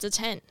 I'm up to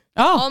 10.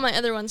 Oh. All my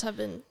other ones have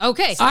been.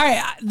 Okay. All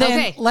right.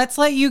 Then let's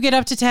let you get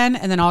up to 10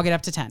 and then I'll get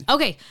up to 10.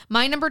 Okay.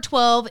 My number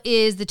 12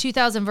 is the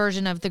 2000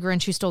 version of The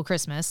Grinch Who Stole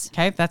Christmas.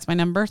 Okay. That's my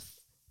number.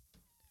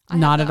 I have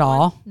Not that at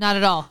all. Not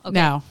at all. Okay.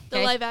 No. The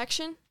Okay. live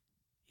action,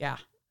 Yeah.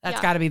 That's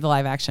Yeah. got to be the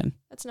live action.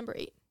 that's number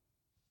 8.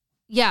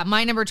 Yeah,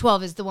 my number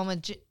 12 is the one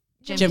with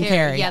Jim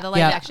Carrey. Yeah, the live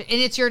Yeah. action.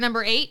 And it's your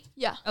number 8?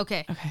 Yeah.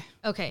 Okay. Okay.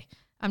 Okay.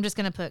 I'm just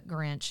going to put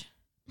Grinch.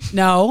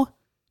 No.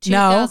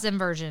 2000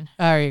 version.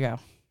 There you go.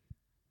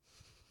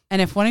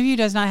 And if one of you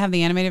does not have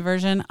the animated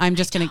version, I'm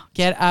just going to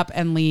get up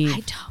and leave. I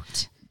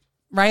don't.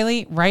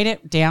 Rylee, write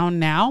it down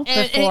now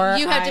And before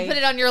you have to put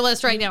it on your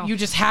list right now. You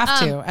just have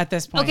to at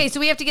this point. Okay, so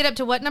we have to get up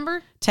to what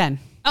number? 10.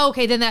 Oh,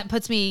 okay, then that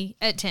puts me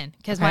at 10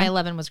 because my Okay.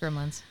 11 was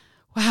Gremlins.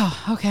 Wow.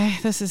 Okay.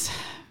 This is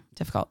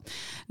difficult.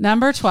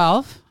 Number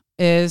 12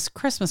 is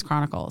Christmas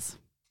Chronicles.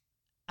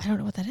 I don't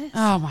know what that is.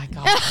 Oh my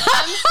God.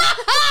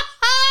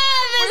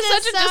 We're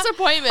such a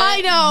disappointment.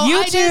 I know.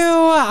 You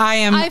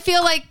I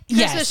feel like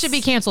Christmas Yes. should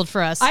be canceled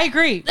for us. I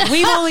agree.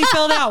 We've only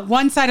filled out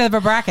one side of the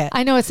bracket.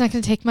 I know it's not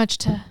going to take much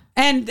to.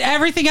 And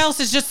everything else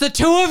is just the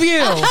two of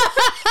you.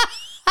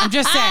 I'm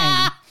just saying.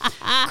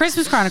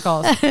 Christmas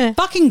Chronicles.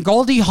 Fucking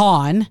Goldie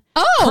Hawn.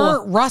 Oh.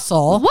 Kurt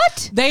Russell.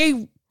 What?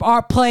 They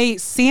play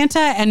Santa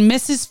and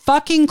Mrs.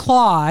 fucking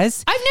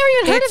Claus. I've never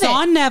even heard It's of it.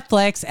 on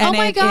Netflix and Oh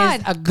my it God.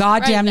 is a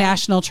goddamn Right now.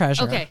 national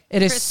treasure. Okay.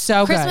 It is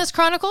so good. Christmas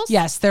Chronicles?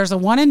 Yes, there's a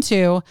 1 and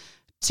 2.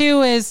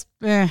 2 is,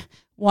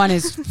 1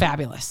 is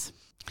fabulous.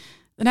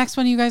 The next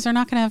one you guys are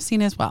not going to have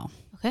seen as well.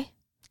 Okay.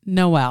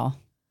 Noelle.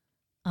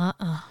 I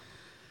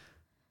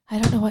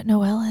don't know what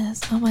Noelle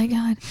is. Oh my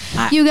God.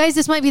 You guys,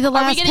 this might be the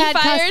last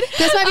podcast.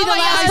 This might be the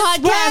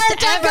last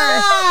podcast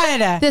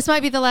ever. This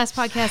might be the last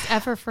podcast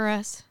ever for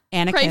us.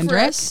 Anna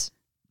Kendrick.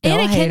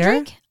 Anna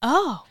Kendrick?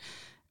 Oh.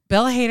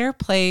 Bill Hader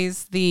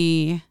plays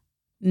the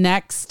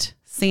next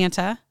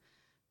Santa.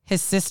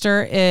 His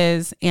sister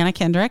is Anna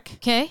Kendrick.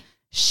 Okay.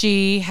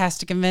 She has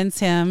to convince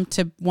him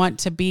to want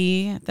to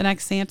be the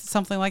next Santa,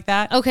 something like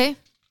that. Okay.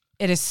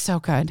 It is so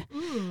good.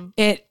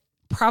 It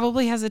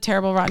probably has a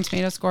terrible Rotten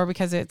Tomato score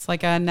because it's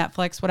like a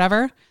Netflix,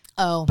 whatever.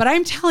 Oh. But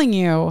I'm telling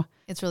you,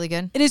 it's really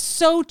good. It is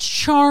so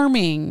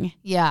charming.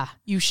 Yeah.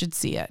 You should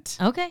see it.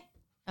 Okay.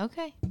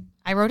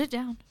 I wrote it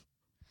down.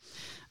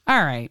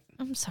 All right.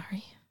 I'm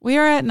sorry. We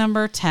are at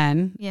number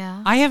 10.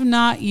 Yeah. I have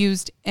not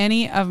used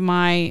any of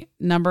my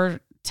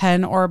number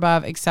 10 or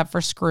above except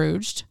for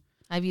Scrooged.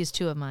 I've used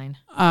 2 of mine.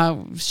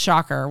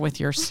 Shocker with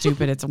your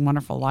stupid It's a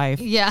Wonderful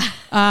Life. Yeah.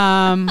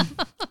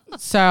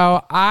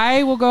 So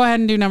I will go ahead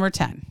and do number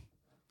 10.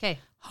 Okay.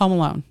 Home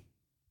Alone.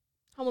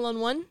 Home Alone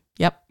 1?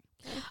 Yep.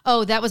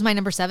 Oh, that was my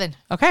number 7.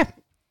 Okay.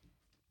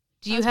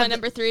 Do you have my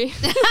number 3?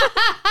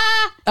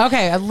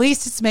 Okay, at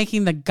least it's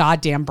making the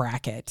goddamn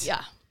bracket.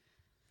 Yeah.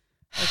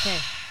 Okay.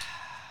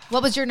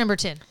 What was your number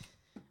 10?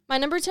 My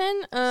number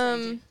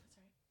 10,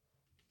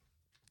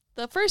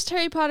 the first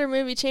Harry Potter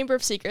movie, Chamber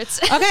of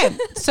Secrets. Okay,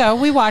 so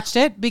we watched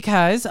it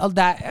because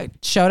that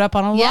showed up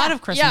on a lot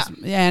of Christmas.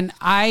 Yeah. And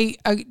I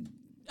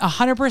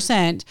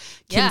 100%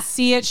 can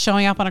see it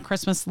showing up on a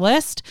Christmas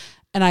list.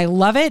 And I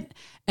love it.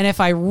 And if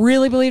I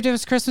really believed it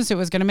was Christmas, it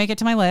was going to make it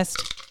to my list.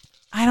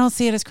 I don't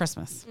see it as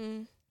Christmas.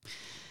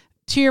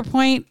 To your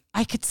point,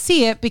 I could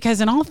see it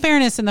because in all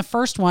fairness, in the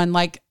first one,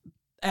 like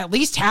at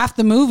least half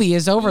the movie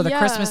is over the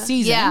Christmas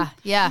season.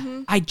 Yeah.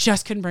 Mm-hmm. I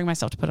just couldn't bring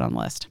myself to put it on the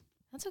list.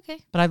 That's okay.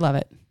 But I love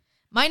it.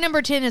 My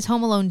number 10 is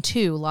Home Alone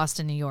 2,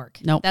 Lost in New York.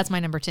 Nope. That's my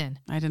number 10.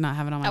 I did not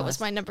have it on my list. That was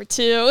my number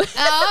 2.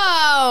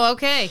 Oh,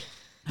 okay.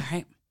 All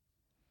right.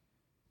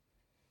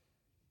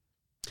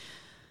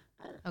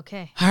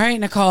 Okay. All right,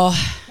 Nicole.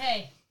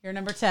 Okay. You're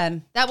number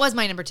 10. That was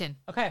my number 10.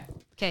 Okay.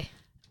 Okay.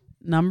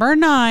 Number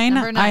 9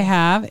 I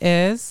have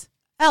is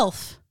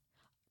Elf.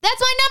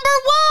 That's my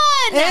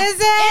number 1. Is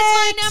it? It's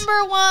my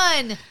number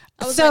 1.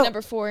 That was my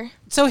number 4.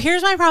 So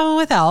here's my problem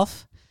with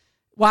Elf.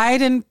 Why I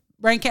didn't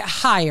rank it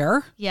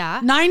higher.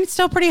 Yeah. 9's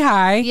still pretty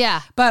high.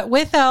 Yeah. But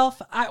with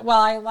Elf, I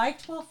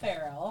liked Will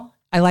Ferrell.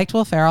 I liked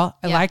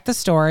the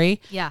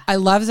story. Yeah. I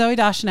love Zooey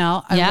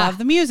Deschanel. I love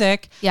the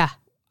music. Yeah.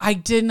 I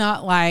did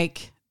not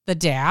like the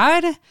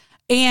dad.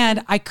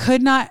 And I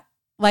could not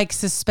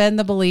suspend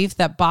the belief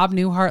that Bob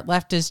Newhart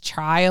left his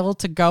child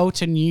to go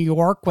to New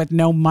York with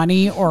no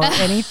money or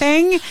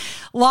anything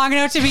long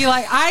enough to be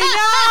like, I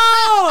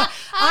know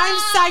I'm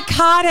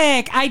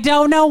psychotic. I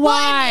don't know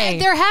why. Well,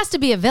 there has to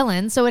be a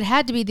villain. So it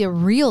had to be the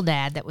real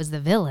dad that was the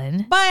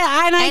villain. But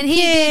I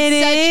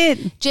get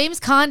it.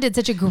 James Caan did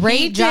such a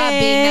great job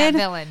being that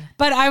villain.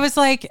 But I was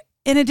like,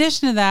 in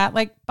addition to that,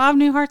 Bob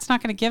Newhart's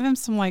not going to give him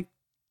some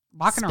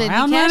walking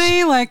around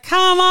money.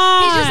 Come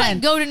on. He's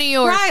just go to New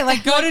York.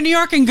 Right. Go to New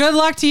York and good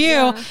luck to you.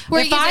 Yeah.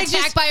 Where he gets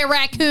attacked by a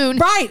raccoon.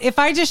 Right. If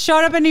I just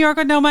showed up in New York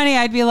with no money,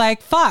 I'd be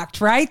fucked.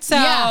 Right.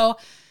 So.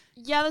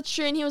 Yeah, that's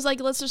true. And he was like,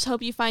 let's just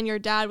hope you find your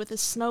dad with a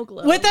snow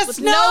globe. With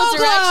no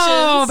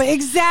directions.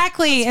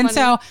 Exactly. That's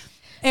funny. And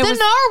so.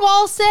 The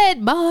narwhal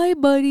said, bye,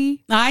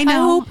 buddy. I know. I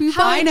hope you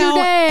find your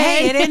dad.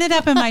 Hey, it ended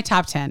up in my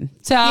top 10.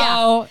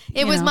 So.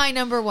 It was my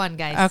number 1,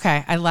 guys.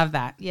 Okay. I love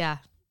that. Yeah.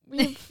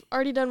 We've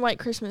already done White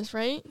Christmas,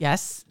 right?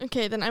 Yes.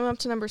 Okay, then I'm up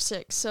to number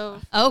 6. So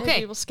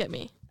maybe will skip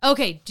me.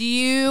 Okay.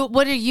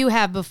 What do you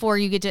have before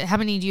you get to? How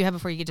many do you have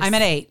before you get to? I'm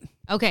at 8.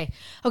 Okay.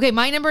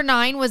 My number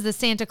 9 was the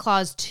Santa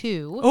Claus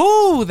 2.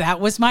 Oh, that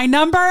was my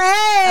number 8.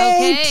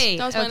 Okay.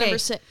 That was my number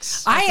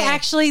 6.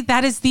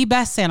 That is the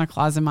best Santa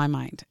Claus in my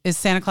mind, is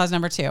Santa Claus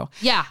number 2.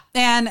 Yeah.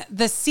 And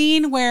the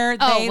scene where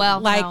they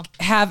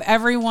have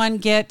everyone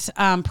get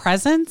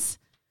presents.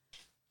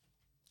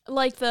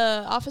 Like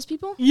the office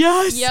people?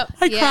 Yes. Yep.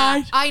 I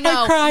cried. I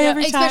know. I cry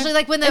every time.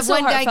 Especially when the it's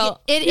one so guy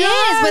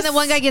is when the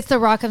one guy gets the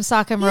Rock'em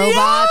Sock'em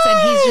robots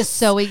and he's just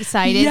so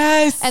excited.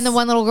 Yes. And the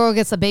one little girl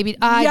gets the baby.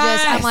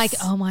 I'm like,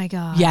 oh my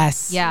God.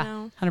 Yes.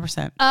 Yeah.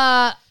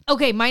 100%.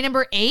 Okay, my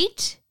number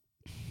 8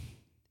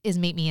 is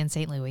Meet Me in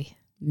St. Louis.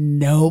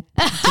 Nope.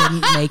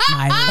 Didn't make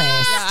my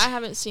list. Yeah, I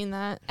haven't seen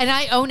that. And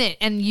I own it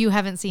and you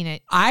haven't seen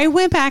it. I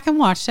went back and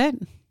watched it.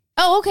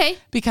 Oh, okay.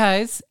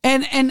 Because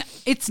and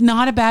it's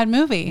not a bad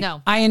movie.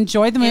 No. I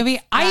enjoyed the movie.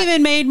 I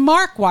even made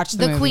Mark watch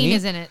the movie. The Queen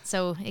is in it,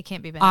 so it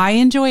can't be bad. I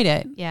enjoyed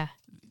it. Yeah.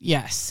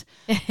 Yes.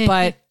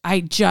 But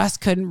I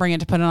just couldn't bring it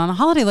to put it on a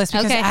holiday list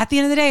because at the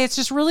end of the day, it's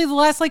just really the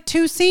last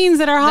 2 scenes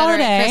that are holiday.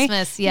 That are at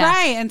Christmas, yeah.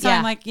 Right. And so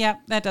I'm like,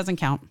 that doesn't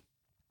count.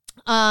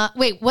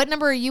 Wait, what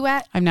number are you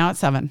at? I'm now at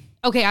 7.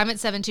 Okay, I'm at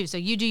 7 too. So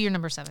you do your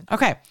number 7.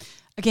 Okay.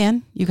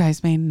 Again, you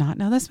guys may not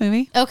know this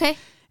movie. Okay.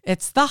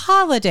 It's The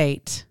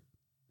Holiday.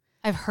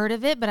 I've heard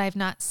of it, but I've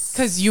not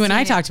because you and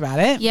I talked about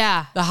it.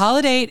 Yeah. The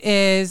Holiday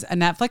is a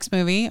Netflix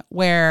movie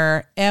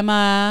where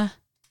Emma,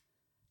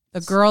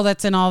 the girl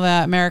that's in all the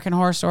American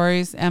Horror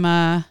Stories,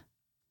 Emma,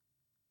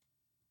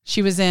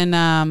 she was in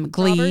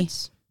Glee.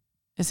 Roberts?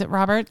 Is it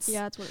Roberts?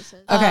 Yeah, that's what it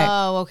says. Okay.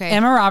 Oh, okay.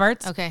 Emma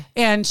Roberts. Okay.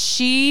 And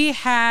she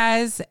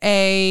has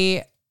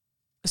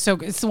so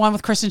it's the one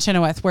with Kristen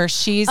Chenoweth where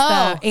she's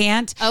the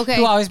aunt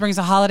who always brings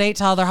a holiday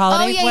to all their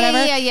holidays,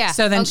 whatever. Yeah.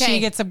 So then she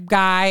gets a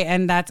guy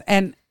and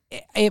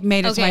it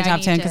made it to my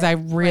top 10 because I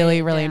really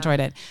enjoyed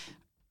it.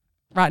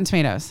 Rotten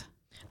Tomatoes.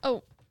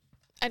 Oh,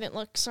 I didn't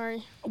look.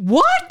 Sorry.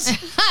 What?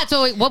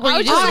 So wait, what were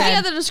you doing? I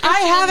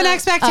have an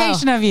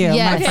expectation of you,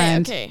 my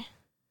friend. Okay.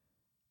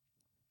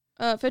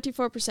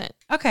 54%.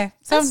 Okay,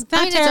 so it's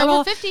not terrible.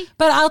 It's over 50.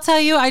 But I'll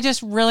tell you, I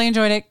just really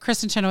enjoyed it.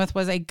 Kristen Chenoweth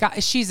was a guy.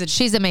 She's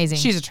amazing.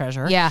 She's a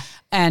treasure. Yeah,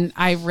 and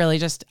I really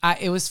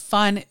it was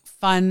fun.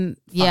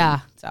 Yeah.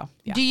 So,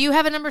 yeah. Do you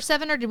have a number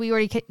 7, or did we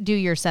already do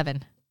your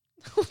 7?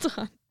 Hold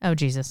on. Oh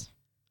Jesus!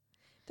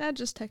 Dad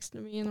just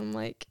texted me, and I'm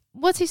like,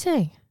 what's he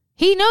saying?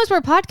 He knows we're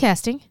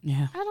podcasting.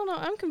 Yeah. I don't know.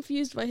 I'm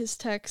confused by his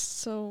text,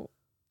 so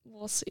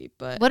we'll see.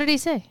 But what did he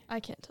say? I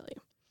can't tell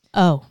you.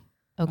 Oh.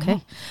 Okay.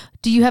 Oh.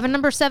 Do you have a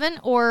number 7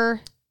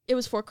 or? It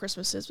was 4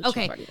 Christmases. Which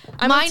okay.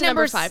 I'm up to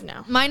number 5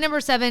 now. My number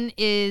 7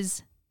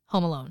 is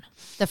Home Alone,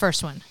 the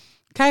first one.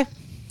 Okay.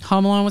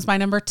 Home Alone was my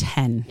number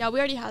 10. Yeah, we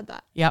already had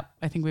that. Yep.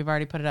 I think we've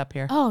already put it up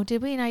here. Oh,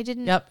 did we? And I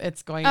didn't. Yep.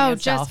 It's going. Oh,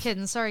 just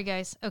kidding. Sorry,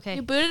 guys. Okay.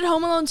 You booted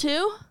Home Alone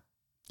 2?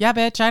 Yeah,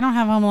 bitch. I don't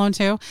have Home Alone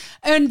 2.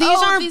 And these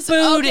aren't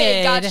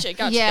booted. Okay,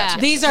 gotcha. Yeah.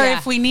 These are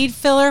if we need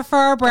filler for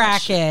our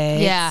bracket.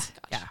 Yeah.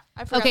 Yeah.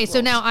 Okay,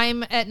 so now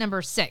I'm at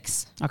number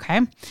 6.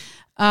 Okay.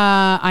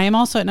 I am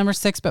also at number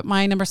 6, but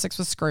my number 6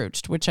 was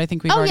Scrooged, which I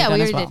think we've already done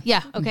as well. Did.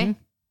 Yeah, okay. Mm-hmm.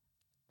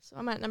 So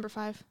I'm at number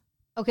 5.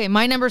 Okay,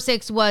 my number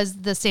 6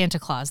 was the Santa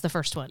Claus, the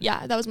first one.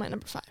 Yeah, that was my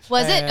number 5.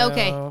 Was it?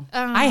 Okay.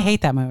 I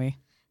hate that movie.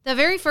 The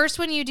very first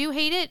one, you do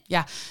hate it?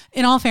 Yeah.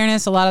 In all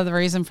fairness, a lot of the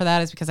reason for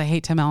that is because I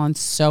hate Tim Allen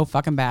so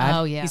fucking bad.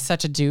 Oh, yeah. He's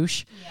such a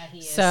douche. Yeah, he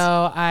is.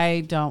 So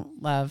I don't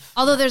love...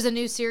 Although there's a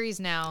new series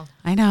now.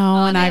 I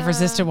know, and I've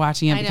resisted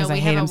watching it because I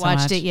hate him so much. We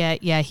haven't watched it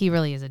yet. Yeah, he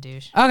really is a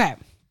douche. Okay.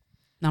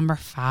 Number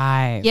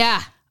 5.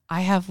 Yeah.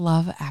 I have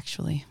Love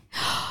Actually.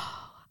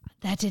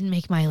 That didn't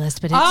make my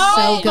list, but it's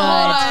so good.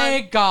 Oh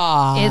my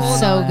God. It's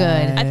so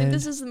good. I think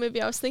this is the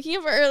movie I was thinking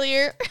of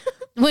earlier.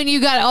 When you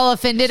got all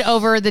offended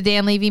over the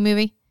Dan Levy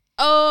movie?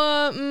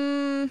 Hold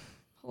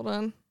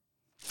on.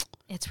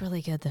 It's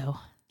really good, though.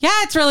 Yeah,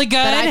 it's really good.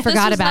 But I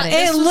forgot about it.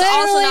 This was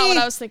also not what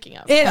I was thinking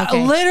of. It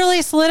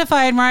literally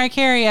solidified Mariah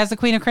Carey as the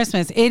Queen of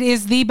Christmas. It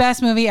is the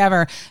best movie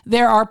ever.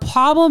 There are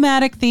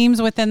problematic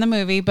themes within the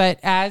movie,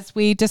 but as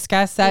we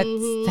discussed, that's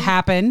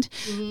happened.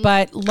 Mm-hmm.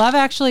 But Love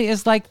Actually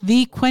is like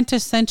the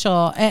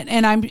quintessential.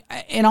 And I'm,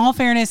 in all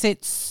fairness,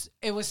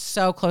 it was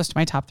so close to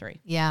my top 3.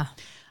 Yeah.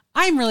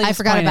 I'm really I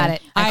forgot about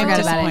it. I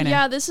forgot about it.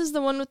 Yeah, this is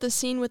the one with the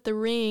scene with the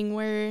ring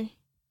where,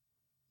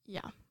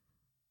 yeah.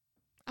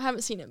 I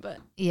haven't seen it, but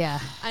yeah,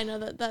 I know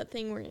that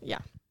thing where, yeah.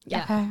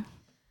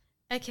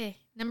 Okay.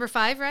 Number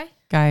 5, right?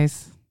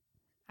 Guys.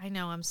 I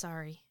know, I'm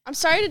sorry. I'm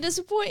sorry to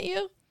disappoint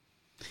you.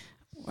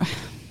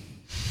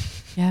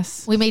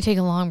 Yes. We may take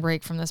a long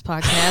break from this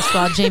podcast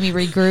while Jamie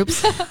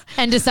regroups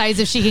and decides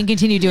if she can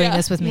continue doing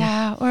this with me.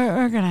 Yeah,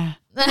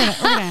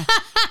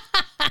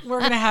 we're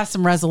gonna have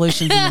some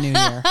resolutions in the new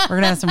year. We're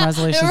gonna have some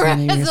resolutions in the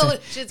new year.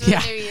 Resolutions for the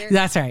new year.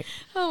 That's right.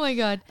 Oh my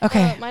God.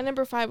 Okay. My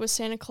number 5 was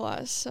Santa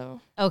Claus. So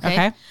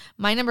okay.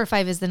 My number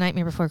 5 is The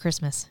Nightmare Before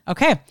Christmas.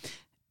 Okay.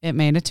 It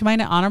made it to my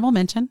honorable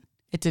mention.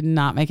 It did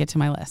not make it to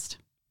my list.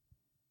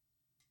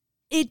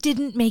 It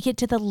didn't make it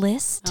to the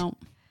list? No.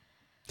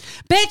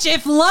 Bitch,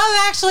 if Love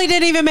Actually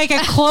didn't even make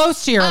it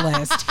close to your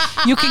list,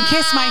 you can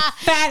kiss my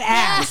fat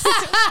ass.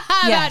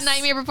 About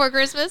Nightmare Before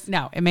Christmas?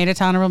 No, it made it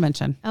to honorable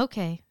mention.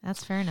 Okay,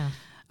 that's fair enough.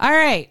 All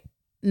right.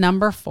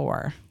 Number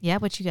 4. Yeah,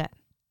 what you got?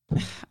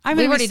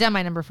 We've already done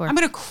my number 4. I'm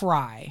going to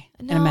cry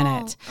in a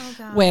minute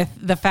with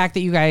the fact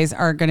that you guys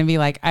are going to be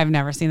like, I've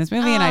never seen this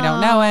movie and I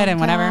don't know it and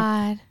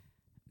whatever.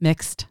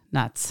 Mixed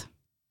Nuts.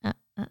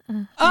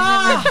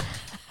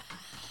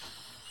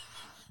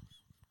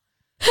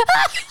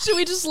 Should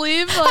we just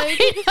leave?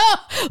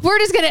 We're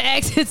just going to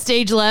exit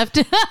stage left.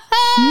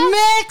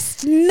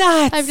 Mixed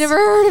Nuts. I've never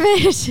heard of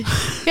it.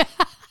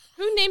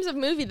 Who names a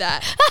movie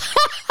that?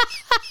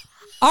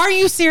 Are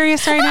you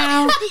serious right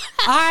now?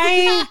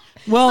 I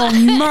will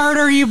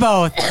murder you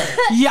both.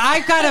 Yeah,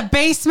 I've got a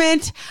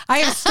basement. I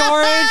have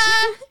storage.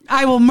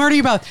 I will murder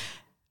you both.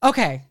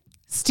 Okay.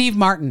 Steve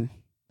Martin.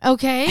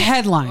 Okay.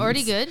 Headlines.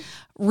 Already good.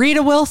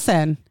 Rita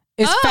Wilson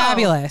is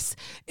fabulous.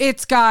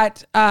 It's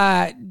got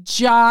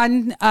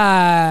John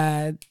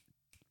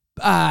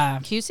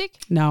Cusack?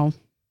 No.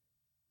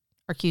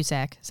 Or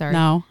Cusack. Sorry.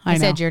 No, I know.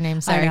 said your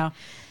name. Sorry. I know.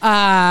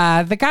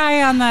 The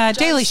guy on the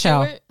Daily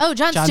Show. Oh,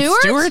 Jon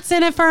Stewart? Stewart's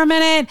in it for a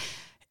minute.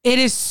 It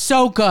is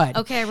so good.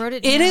 Okay, I wrote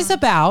it down. It is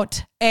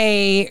about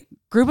a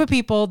group of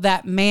people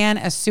that man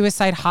a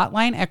suicide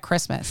hotline at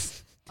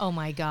Christmas. Oh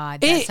my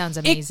God. That sounds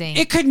amazing.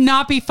 It could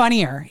not be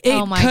funnier. It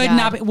could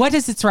not be. What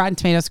is its Rotten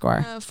Tomato score?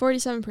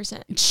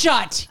 47%.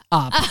 Shut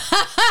up.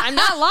 I'm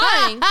not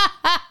lying.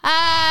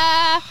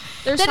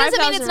 There's that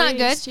doesn't mean it's not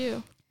good.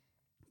 Too.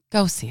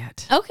 Go see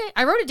it. Okay.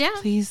 I wrote it down.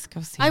 Please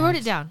go see it. I wrote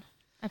it down.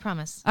 I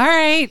promise. All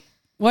right.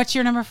 What's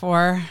your number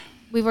 4?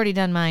 We've already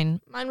done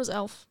mine. Mine was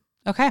Elf.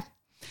 Okay.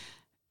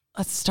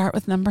 Let's start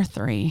with number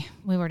 3.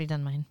 We've already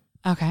done mine.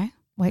 Okay.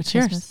 White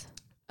Christmas.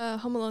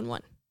 Home Alone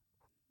 1.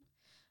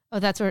 Oh,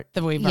 that's where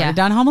we've already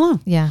done Home Alone.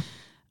 Yeah.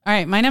 All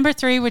right. My number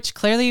 3, which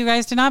clearly you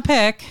guys did not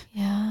pick,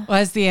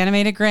 was the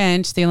animated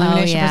Grinch. The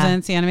Illumination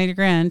presents the animated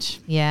Grinch.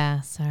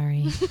 Yeah.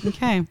 Sorry.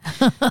 Okay.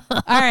 All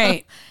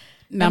right.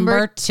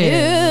 Number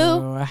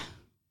 2.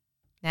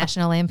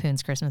 National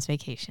Lampoon's Christmas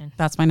Vacation.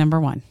 That's my number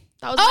 1.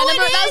 That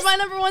was my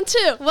number 1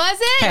 too. Was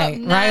it? Okay.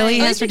 Nice. Rylee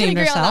has redeemed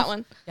herself. On that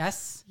one.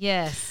 Yes.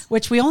 Yes.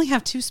 Which we only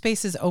have 2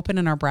 spaces open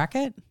in our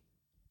bracket.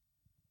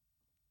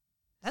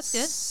 That's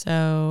good.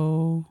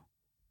 So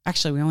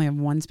actually we only have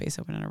 1 space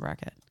open in our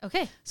bracket.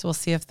 Okay. So we'll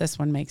see if this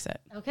one makes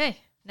it. Okay.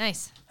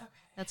 Nice. Okay.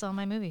 That's all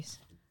my movies.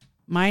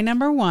 My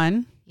number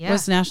 1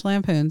 was National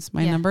Lampoon's.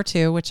 My number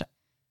 2, which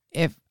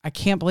if I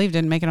can't believe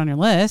didn't make it on your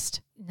list.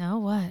 No,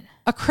 what?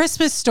 A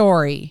Christmas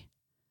Story.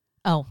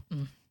 Oh,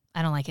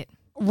 I don't like it.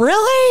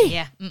 Really?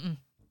 Yeah.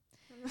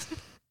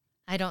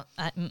 I don't.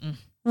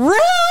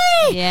 Really?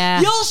 Yeah.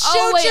 You'll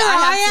shoot your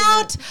eye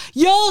out?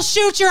 You'll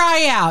shoot your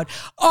eye out.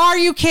 Are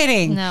you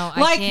kidding? No,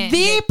 I like can't.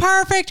 The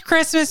perfect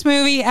Christmas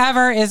movie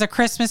ever is A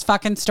Christmas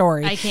fucking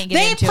Story. I can't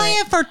get into it. They play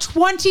it for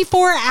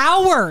 24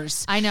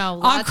 hours. I know.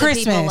 Lots of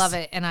people love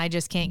it, and I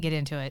just can't get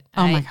into it.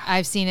 Oh my God.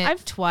 I've seen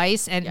it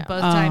twice, and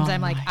both times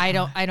I'm like, I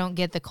don't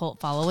get the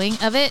cult following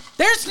of it.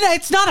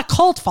 It's not a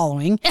cult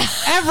following.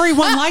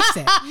 Everyone likes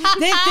it.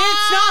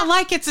 It's not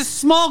like it's a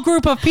small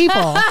group of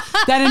people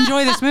that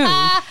enjoy this movie.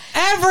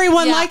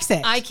 Everyone likes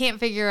it. I can't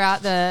figure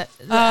out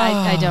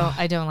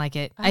I don't like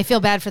it. I feel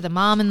bad for the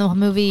mom in the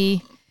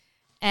movie,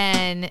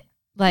 and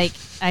I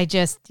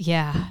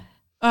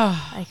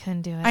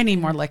couldn't do it. I need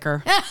more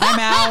liquor. I'm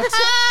out.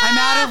 I'm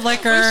out of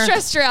liquor. We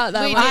stressed her out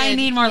that way. I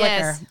need more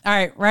liquor. All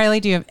right,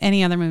 Rylee, do you have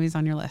any other movies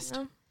on your list?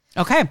 No.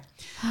 Okay.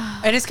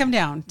 It has come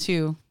down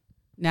to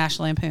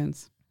National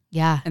Lampoon's.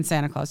 Yeah. And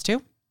Santa Claus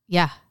 2.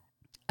 Yeah.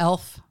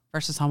 Elf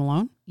versus Home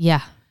Alone.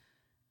 Yeah.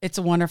 It's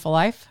a Wonderful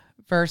Life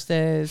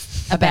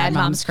versus A Bad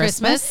Mom's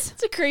Christmas.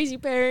 It's a crazy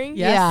pairing.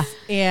 Yes.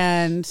 Yeah.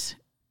 And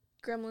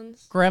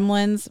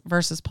Gremlins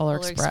versus Polar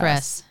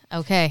Express.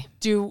 Okay.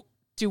 Do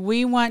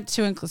we want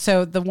to include,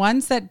 so the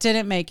ones that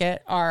didn't make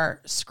it are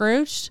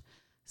Scrooged,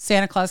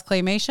 Santa Claus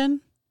Claymation,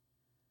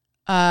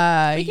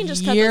 we can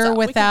just cut those out.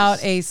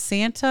 Without a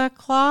Santa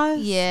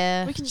Claus.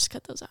 Yeah. We can just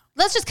cut those out.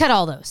 Let's just cut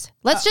all those.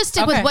 Let's just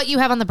stick with what you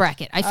have on the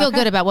bracket. I feel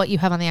good about what you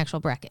have on the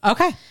actual bracket.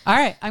 Okay. All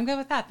right. I'm good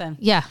with that then.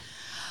 Yeah.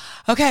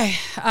 Okay.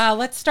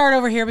 Let's start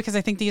over here because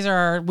I think these are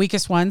our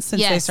weakest ones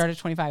since they started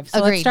 25. So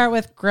Agreed. Let's start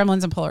with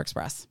Gremlins and Polar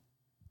Express.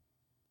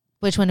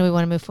 Which one do we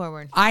want to move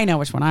forward? I know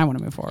which one I want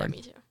to move forward.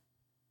 Yeah, me too.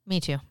 Me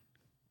too.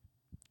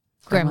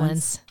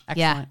 Gremlins. Excellent.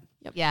 Yeah.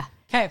 Yep. Yeah.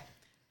 Okay.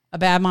 A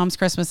Bad Mom's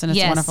Christmas and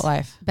It's a Wonderful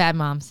Life. Bad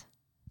Moms.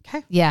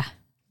 Okay. Yeah.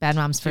 Bad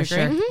Moms for sure.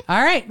 Mm-hmm.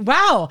 All right.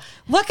 Wow.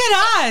 Look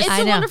at us. It's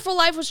a Wonderful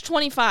Life was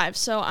 25,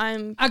 so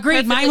I'm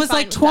agreed. Mine was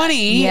like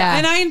 20,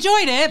 and I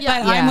enjoyed it, but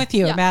I'm with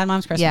you. Bad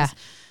Mom's Christmas. Yeah.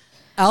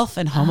 Elf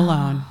and Home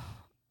Alone.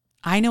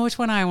 I know which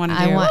one I want to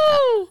do.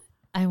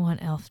 I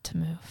want Elf to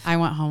move. I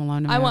want Home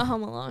Alone to move. I want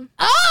Home Alone.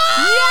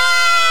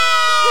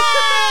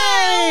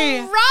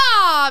 Yay!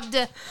 Robbed.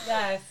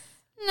 Yes.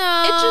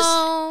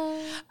 No.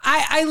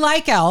 I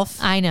like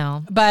Elf. I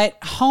know. But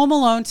Home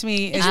Alone to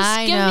me is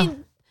just giving me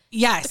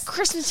yes. the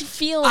Christmassy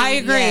feeling. I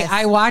agree. Yes.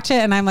 I watch it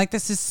and I'm like,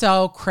 this is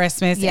so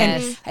Christmas.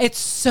 Yes. And it's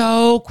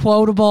so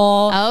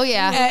quotable. Oh,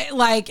 yeah.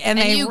 And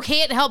you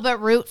can't help but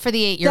root for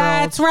the 8-year-old.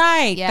 That's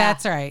right. Yeah.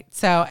 That's right.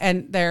 So,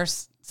 and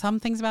there's some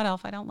things about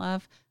Elf I don't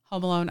love.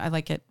 Home Alone, I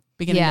like it.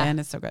 Beginning to end,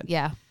 it's so good.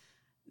 Yeah.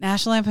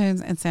 National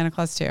Lampoon's and Santa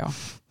Claus 2.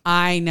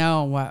 I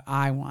know what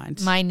I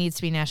want. Mine needs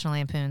to be National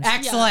Lampoon's.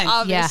 Excellent. Yeah,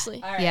 obviously.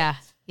 Yeah. Right. Yeah.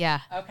 Yeah.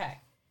 Okay.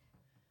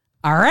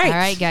 All right. All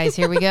right, guys,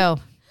 here we go.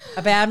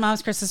 A Bad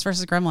Mom's Christmas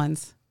versus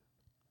Gremlins.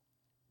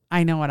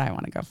 I know what I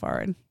want to go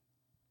forward.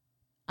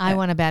 I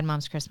want A Bad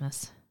Mom's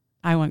Christmas.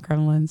 I want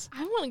Gremlins.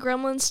 I want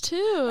Gremlins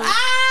too.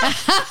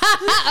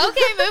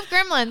 Okay, move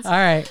Gremlins. All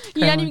right.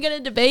 You're not even going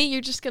to debate. You're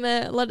just going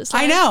to let it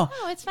slide. I know.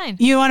 Oh, it's fine.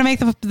 You want to make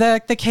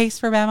the case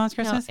for Bad Mom's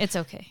No, Christmas? it's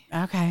okay.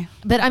 Okay.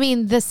 But I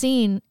mean, the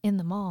scene in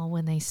the mall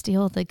when they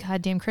steal the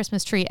goddamn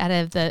Christmas tree out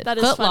of the That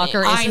is Foot funny.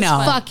 Locker I is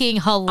know.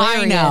 fucking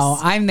hilarious. I know.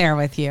 I'm there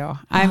with you.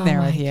 I'm there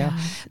my with you. God.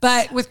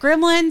 But with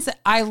Gremlins,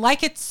 I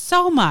like it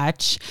so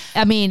much.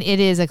 I mean, it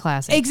is a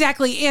classic.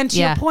 Exactly. And to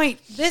your point,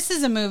 this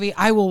is a movie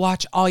I will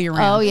watch all year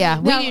round. Oh, yeah.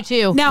 We Now, do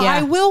too. Now,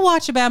 I will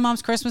watch A Bad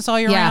Mom's Christmas all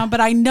year round, but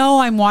I know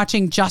I'm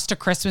watching just a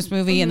Christmas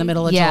movie in the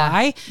middle of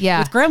July. Yeah.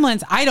 With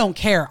Gremlins, I don't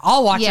care.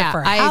 I'll watch it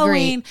for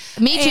Halloween.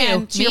 Agree. Me too.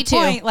 And to your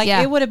point, like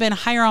it would have been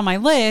higher on my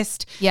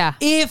list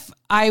if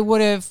I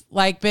would have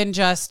like been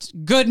just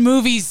good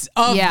movies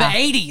of the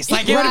 80s.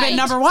 Like it would have been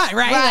number one,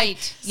 right? Right. Like,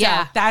 so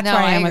that's where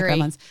I am with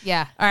Gremlins.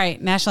 Yeah. All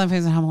right. National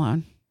Lampoon's and Home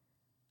Alone.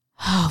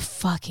 Oh,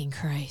 fucking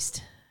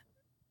Christ.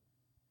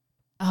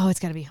 Oh,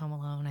 it's got to be Home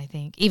Alone, I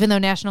think. Even though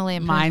National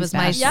Lampoon's was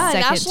my second.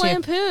 Yeah, National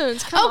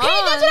Lampoon's. Come on. That's what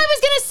I was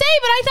going to say,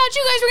 but I thought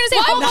you guys were going to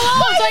say Home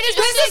Alone. So I just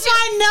this is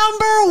my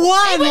number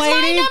one, it was lady.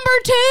 my number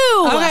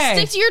two. Okay.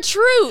 Stick to your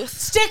truth.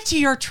 Stick to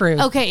your truth.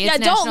 Okay, it's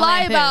don't National lie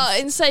Lampoon's. about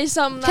and say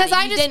something that Because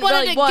I you just didn't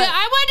wanted really to want.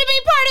 I wanted to be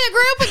part of the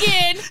group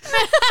again.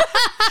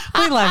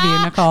 We love you,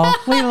 Nicole.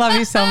 We love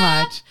you so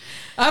much.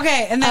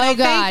 Okay, and then I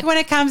think when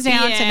it comes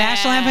down to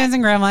National Lampoons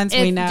and Gremlins,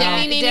 we know.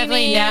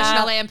 Definitely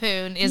National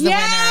Lampoon is the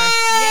winner.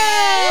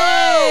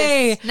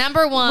 Yay! Yes!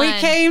 Number one. We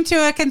came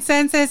to a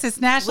consensus.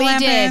 It's National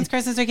Lampoon's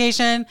Christmas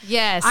Vacation.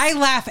 Yes. I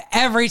laugh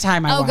every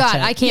time I watch it. Oh, God.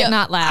 I can't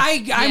not laugh.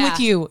 I'm with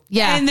you.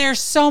 Yeah. And there's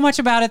so much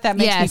about it that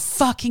makes me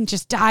fucking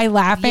just die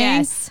laughing.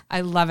 Yes.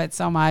 I love it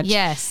so much.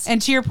 Yes. And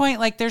to your point,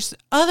 like there's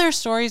other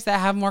stories that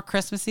have more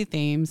Christmassy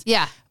themes.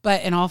 Yeah.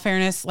 But in all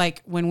fairness,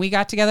 like when we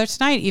got together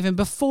tonight, even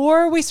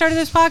before we started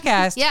this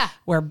podcast,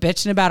 we're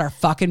bitching about our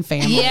fucking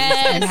families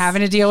and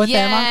having to deal with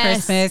them on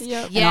Christmas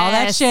and all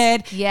that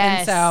shit.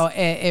 Yes. And so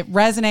it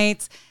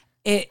resonates.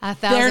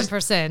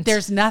 1,000%.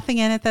 There's nothing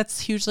in it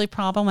that's hugely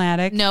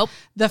problematic. Nope.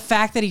 The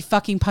fact that he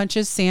fucking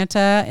punches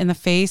Santa in the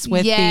face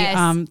with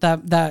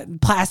the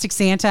plastic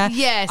Santa.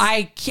 Yes.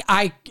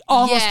 I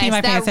almost pee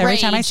my pants every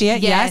time I see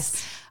it.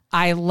 Yes.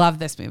 I love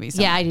this movie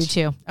so much. I do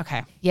too.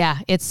 Okay. Yeah,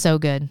 it's so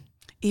good.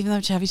 Even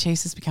though Chevy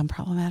Chase has become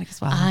problematic as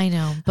well. I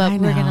know, but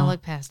we're going to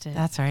look past it.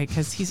 That's all right,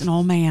 because he's an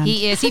old man.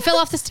 He is. He fell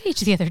off the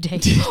stage the other day.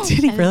 Did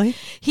he really?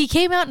 He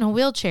came out in a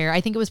wheelchair. I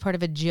think it was part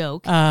of a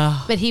joke.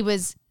 But he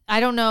was, I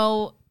don't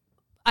know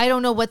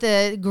what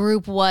the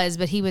group was,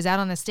 but he was out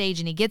on the stage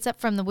and he gets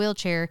up from the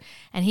wheelchair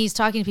and he's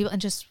talking to people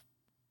and just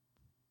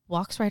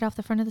walks right off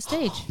the front of the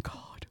stage. Oh, God.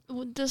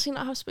 Does he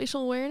not have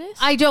spatial awareness?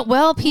 I don't.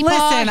 Well, people.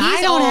 Listen,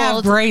 I don't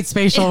have great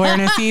spatial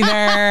awareness either.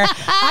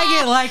 I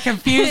get like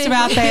confused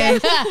about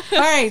things. All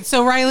right,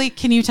 so Rylee,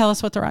 can you tell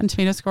us what the Rotten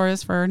Tomato score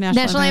is for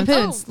National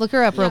Lampoon's? Look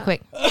her up real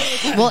quick.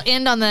 We'll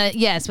end on the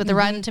with the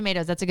Rotten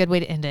Tomatoes. That's a good way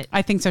to end it.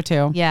 I think so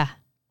too. Yeah,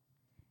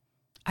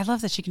 I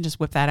love that she can just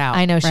whip that out.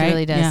 I know she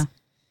really does. Yeah.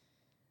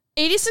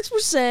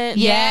 86%.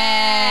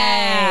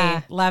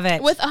 Yay! Love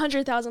it. With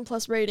 100,000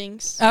 plus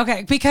ratings.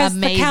 Okay, because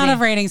Amazing. the count of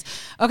ratings.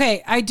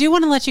 Okay, I do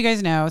want to let you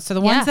guys know. So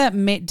the ones that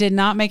did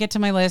not make it to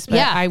my list, but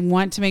I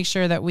want to make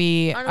sure that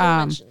we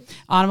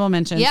honorable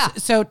mentions. Yeah.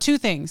 So two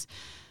things.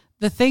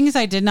 The things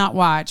I did not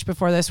watch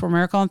before this were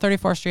Miracle on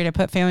 34th Street. I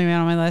put Family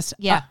Man on my list.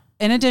 Yeah.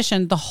 In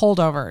addition, The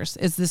Holdovers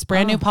is this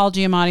brand new Paul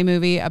Giamatti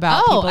movie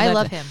about people I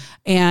love him.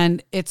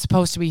 And it's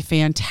supposed to be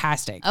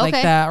fantastic. Okay. Like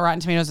the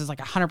Rotten Tomatoes is like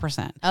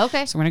 100%.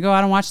 Okay. So we're going to go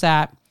out and watch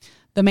that.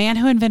 The Man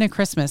Who Invented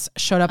Christmas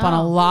showed up on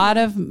a lot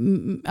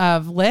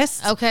of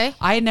lists. Okay.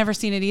 I had never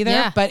seen it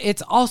either, but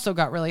it's also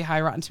got really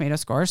high Rotten Tomato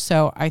scores.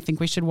 So I think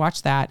we should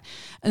watch that.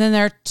 And then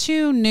there are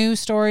two new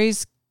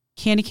stories,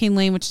 Candy Cane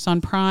Lane, which is on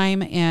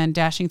Prime, and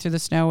Dashing Through the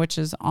Snow, which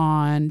is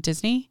on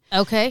Disney.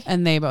 Okay.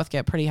 And they both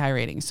get pretty high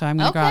ratings. So I'm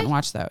going to go out and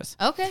watch those.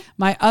 Okay.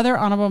 My other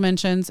honorable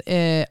mentions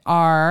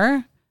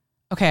are,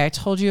 I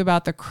told you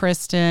about the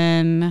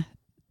Kristen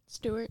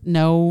Stewart.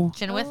 No.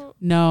 Chenoweth?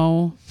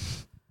 No.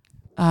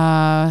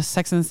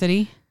 Sex and the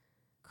City.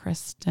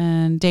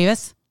 Kristen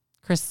Davis.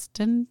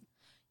 Kristen.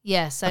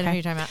 Yes, I know who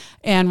you're talking about.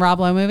 And Rob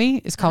Lowe movie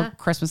is called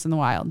Christmas in the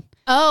Wild.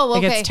 Oh,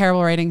 okay. It gets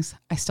terrible ratings.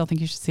 I still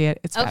think you should see it.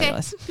 It's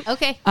fabulous.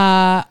 Okay.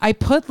 I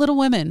put Little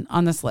Women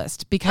on this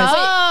list because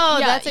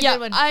that's a good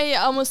one. I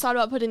almost thought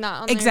about putting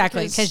that on there.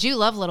 Exactly. Because you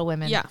love Little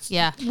Women. Yeah.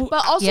 Yeah.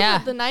 But also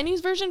the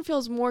 90s version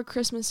feels more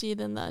Christmassy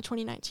than the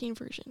 2019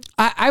 version.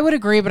 I would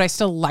agree, but I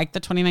still like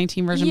the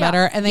 2019 version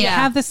better. And they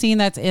have the scene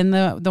that's in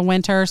the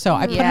winter. So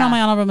I put it on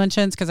my honorable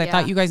mentions because I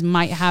thought you guys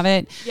might have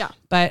it. Yeah.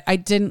 But I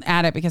didn't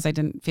add it because I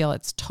didn't feel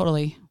it's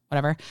totally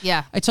whatever.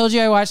 Yeah. I told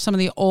you I watched some of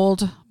the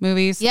old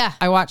movies. Yeah.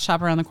 I watched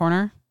Shop Around the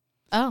Corner.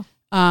 Oh.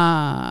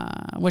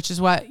 Which is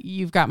what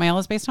You've Got Mail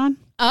is based on.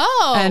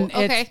 Oh, and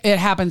it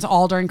happens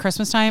all during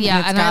Christmas time.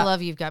 Yeah, and I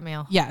love You've Got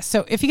Mail. Yeah,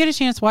 so if you get a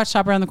chance, watch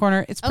Shop Around the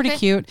Corner. It's pretty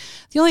cute.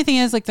 The only thing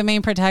is, like, the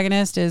main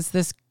protagonist is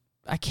this,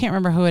 I can't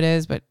remember who it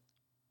is, but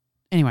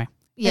anyway,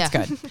 it's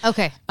good.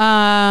 Okay.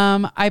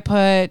 I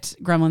put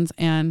Gremlins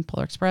and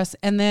Polar Express,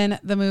 and then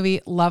the movie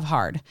Love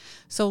Hard.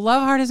 So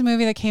Love Hard is a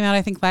movie that came out,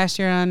 I think, last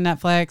year on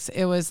Netflix.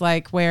 It was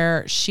like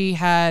where she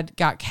had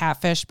got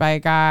catfished by a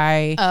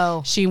guy.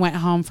 Oh. She went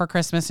home for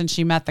Christmas and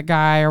she met the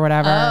guy or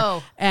whatever.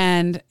 Oh.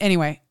 And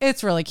anyway,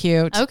 it's really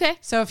cute. Okay.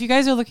 So if you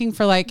guys are looking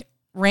for like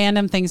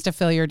random things to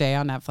fill your day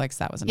on Netflix,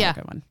 that was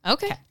another good one.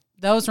 Okay.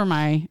 Those were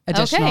my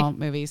additional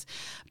movies.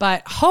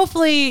 But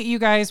hopefully you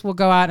guys will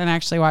go out and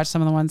actually watch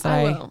some of the ones that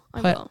I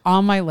put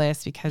on my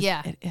list because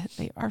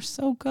they are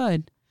so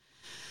good.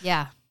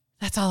 Yeah.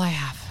 That's all I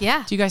have.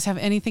 Yeah. Do you guys have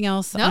anything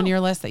else on your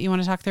list that you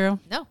want to talk through?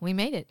 No, we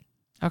made it.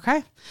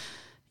 Okay.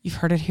 You've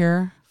heard it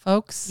here,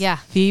 folks. Yeah.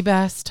 The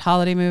best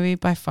holiday movie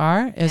by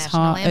far is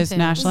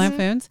National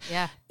Lampoons.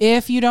 Yeah.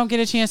 If you don't get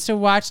a chance to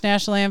watch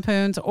National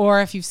Lampoons,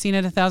 or if you've seen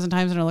it 1,000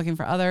 times and are looking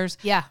for others,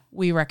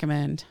 we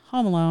recommend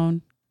Home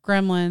Alone,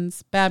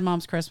 Gremlins, Bad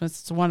Moms Christmas,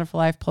 It's a Wonderful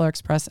Life, Polar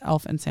Express,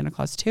 Elf, and Santa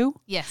Claus 2.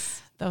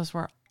 Yes. Those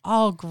were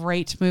all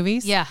great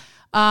movies. Yeah.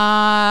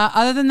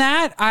 Other than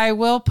that, I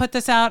will put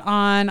this out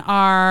on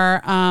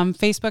our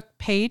Facebook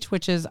page,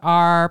 which is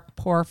our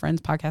Poor Friends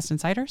Podcast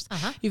Insiders.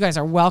 You guys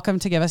are welcome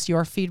to give us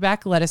your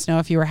feedback. Let us know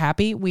if you were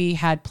happy. We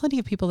had plenty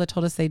of people that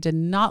told us they did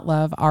not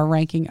love our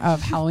ranking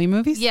of Halloween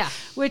movies,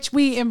 which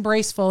we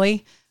embrace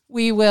fully.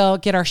 We will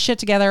get our shit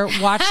together,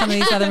 watch some of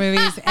these other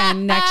movies,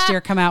 and next year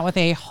come out with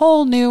a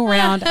whole new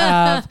round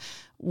of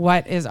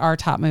what is our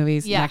top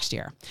movies next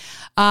year.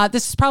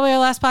 This is probably our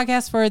last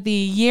podcast for the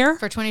year.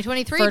 For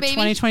 2023, For baby.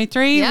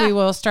 2023. Yeah. We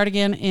will start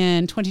again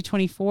in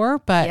 2024,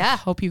 but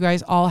hope you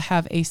guys all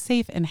have a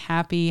safe and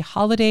happy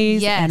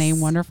holidays and a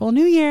wonderful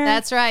new year.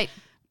 That's right.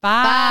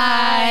 Bye.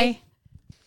 Bye.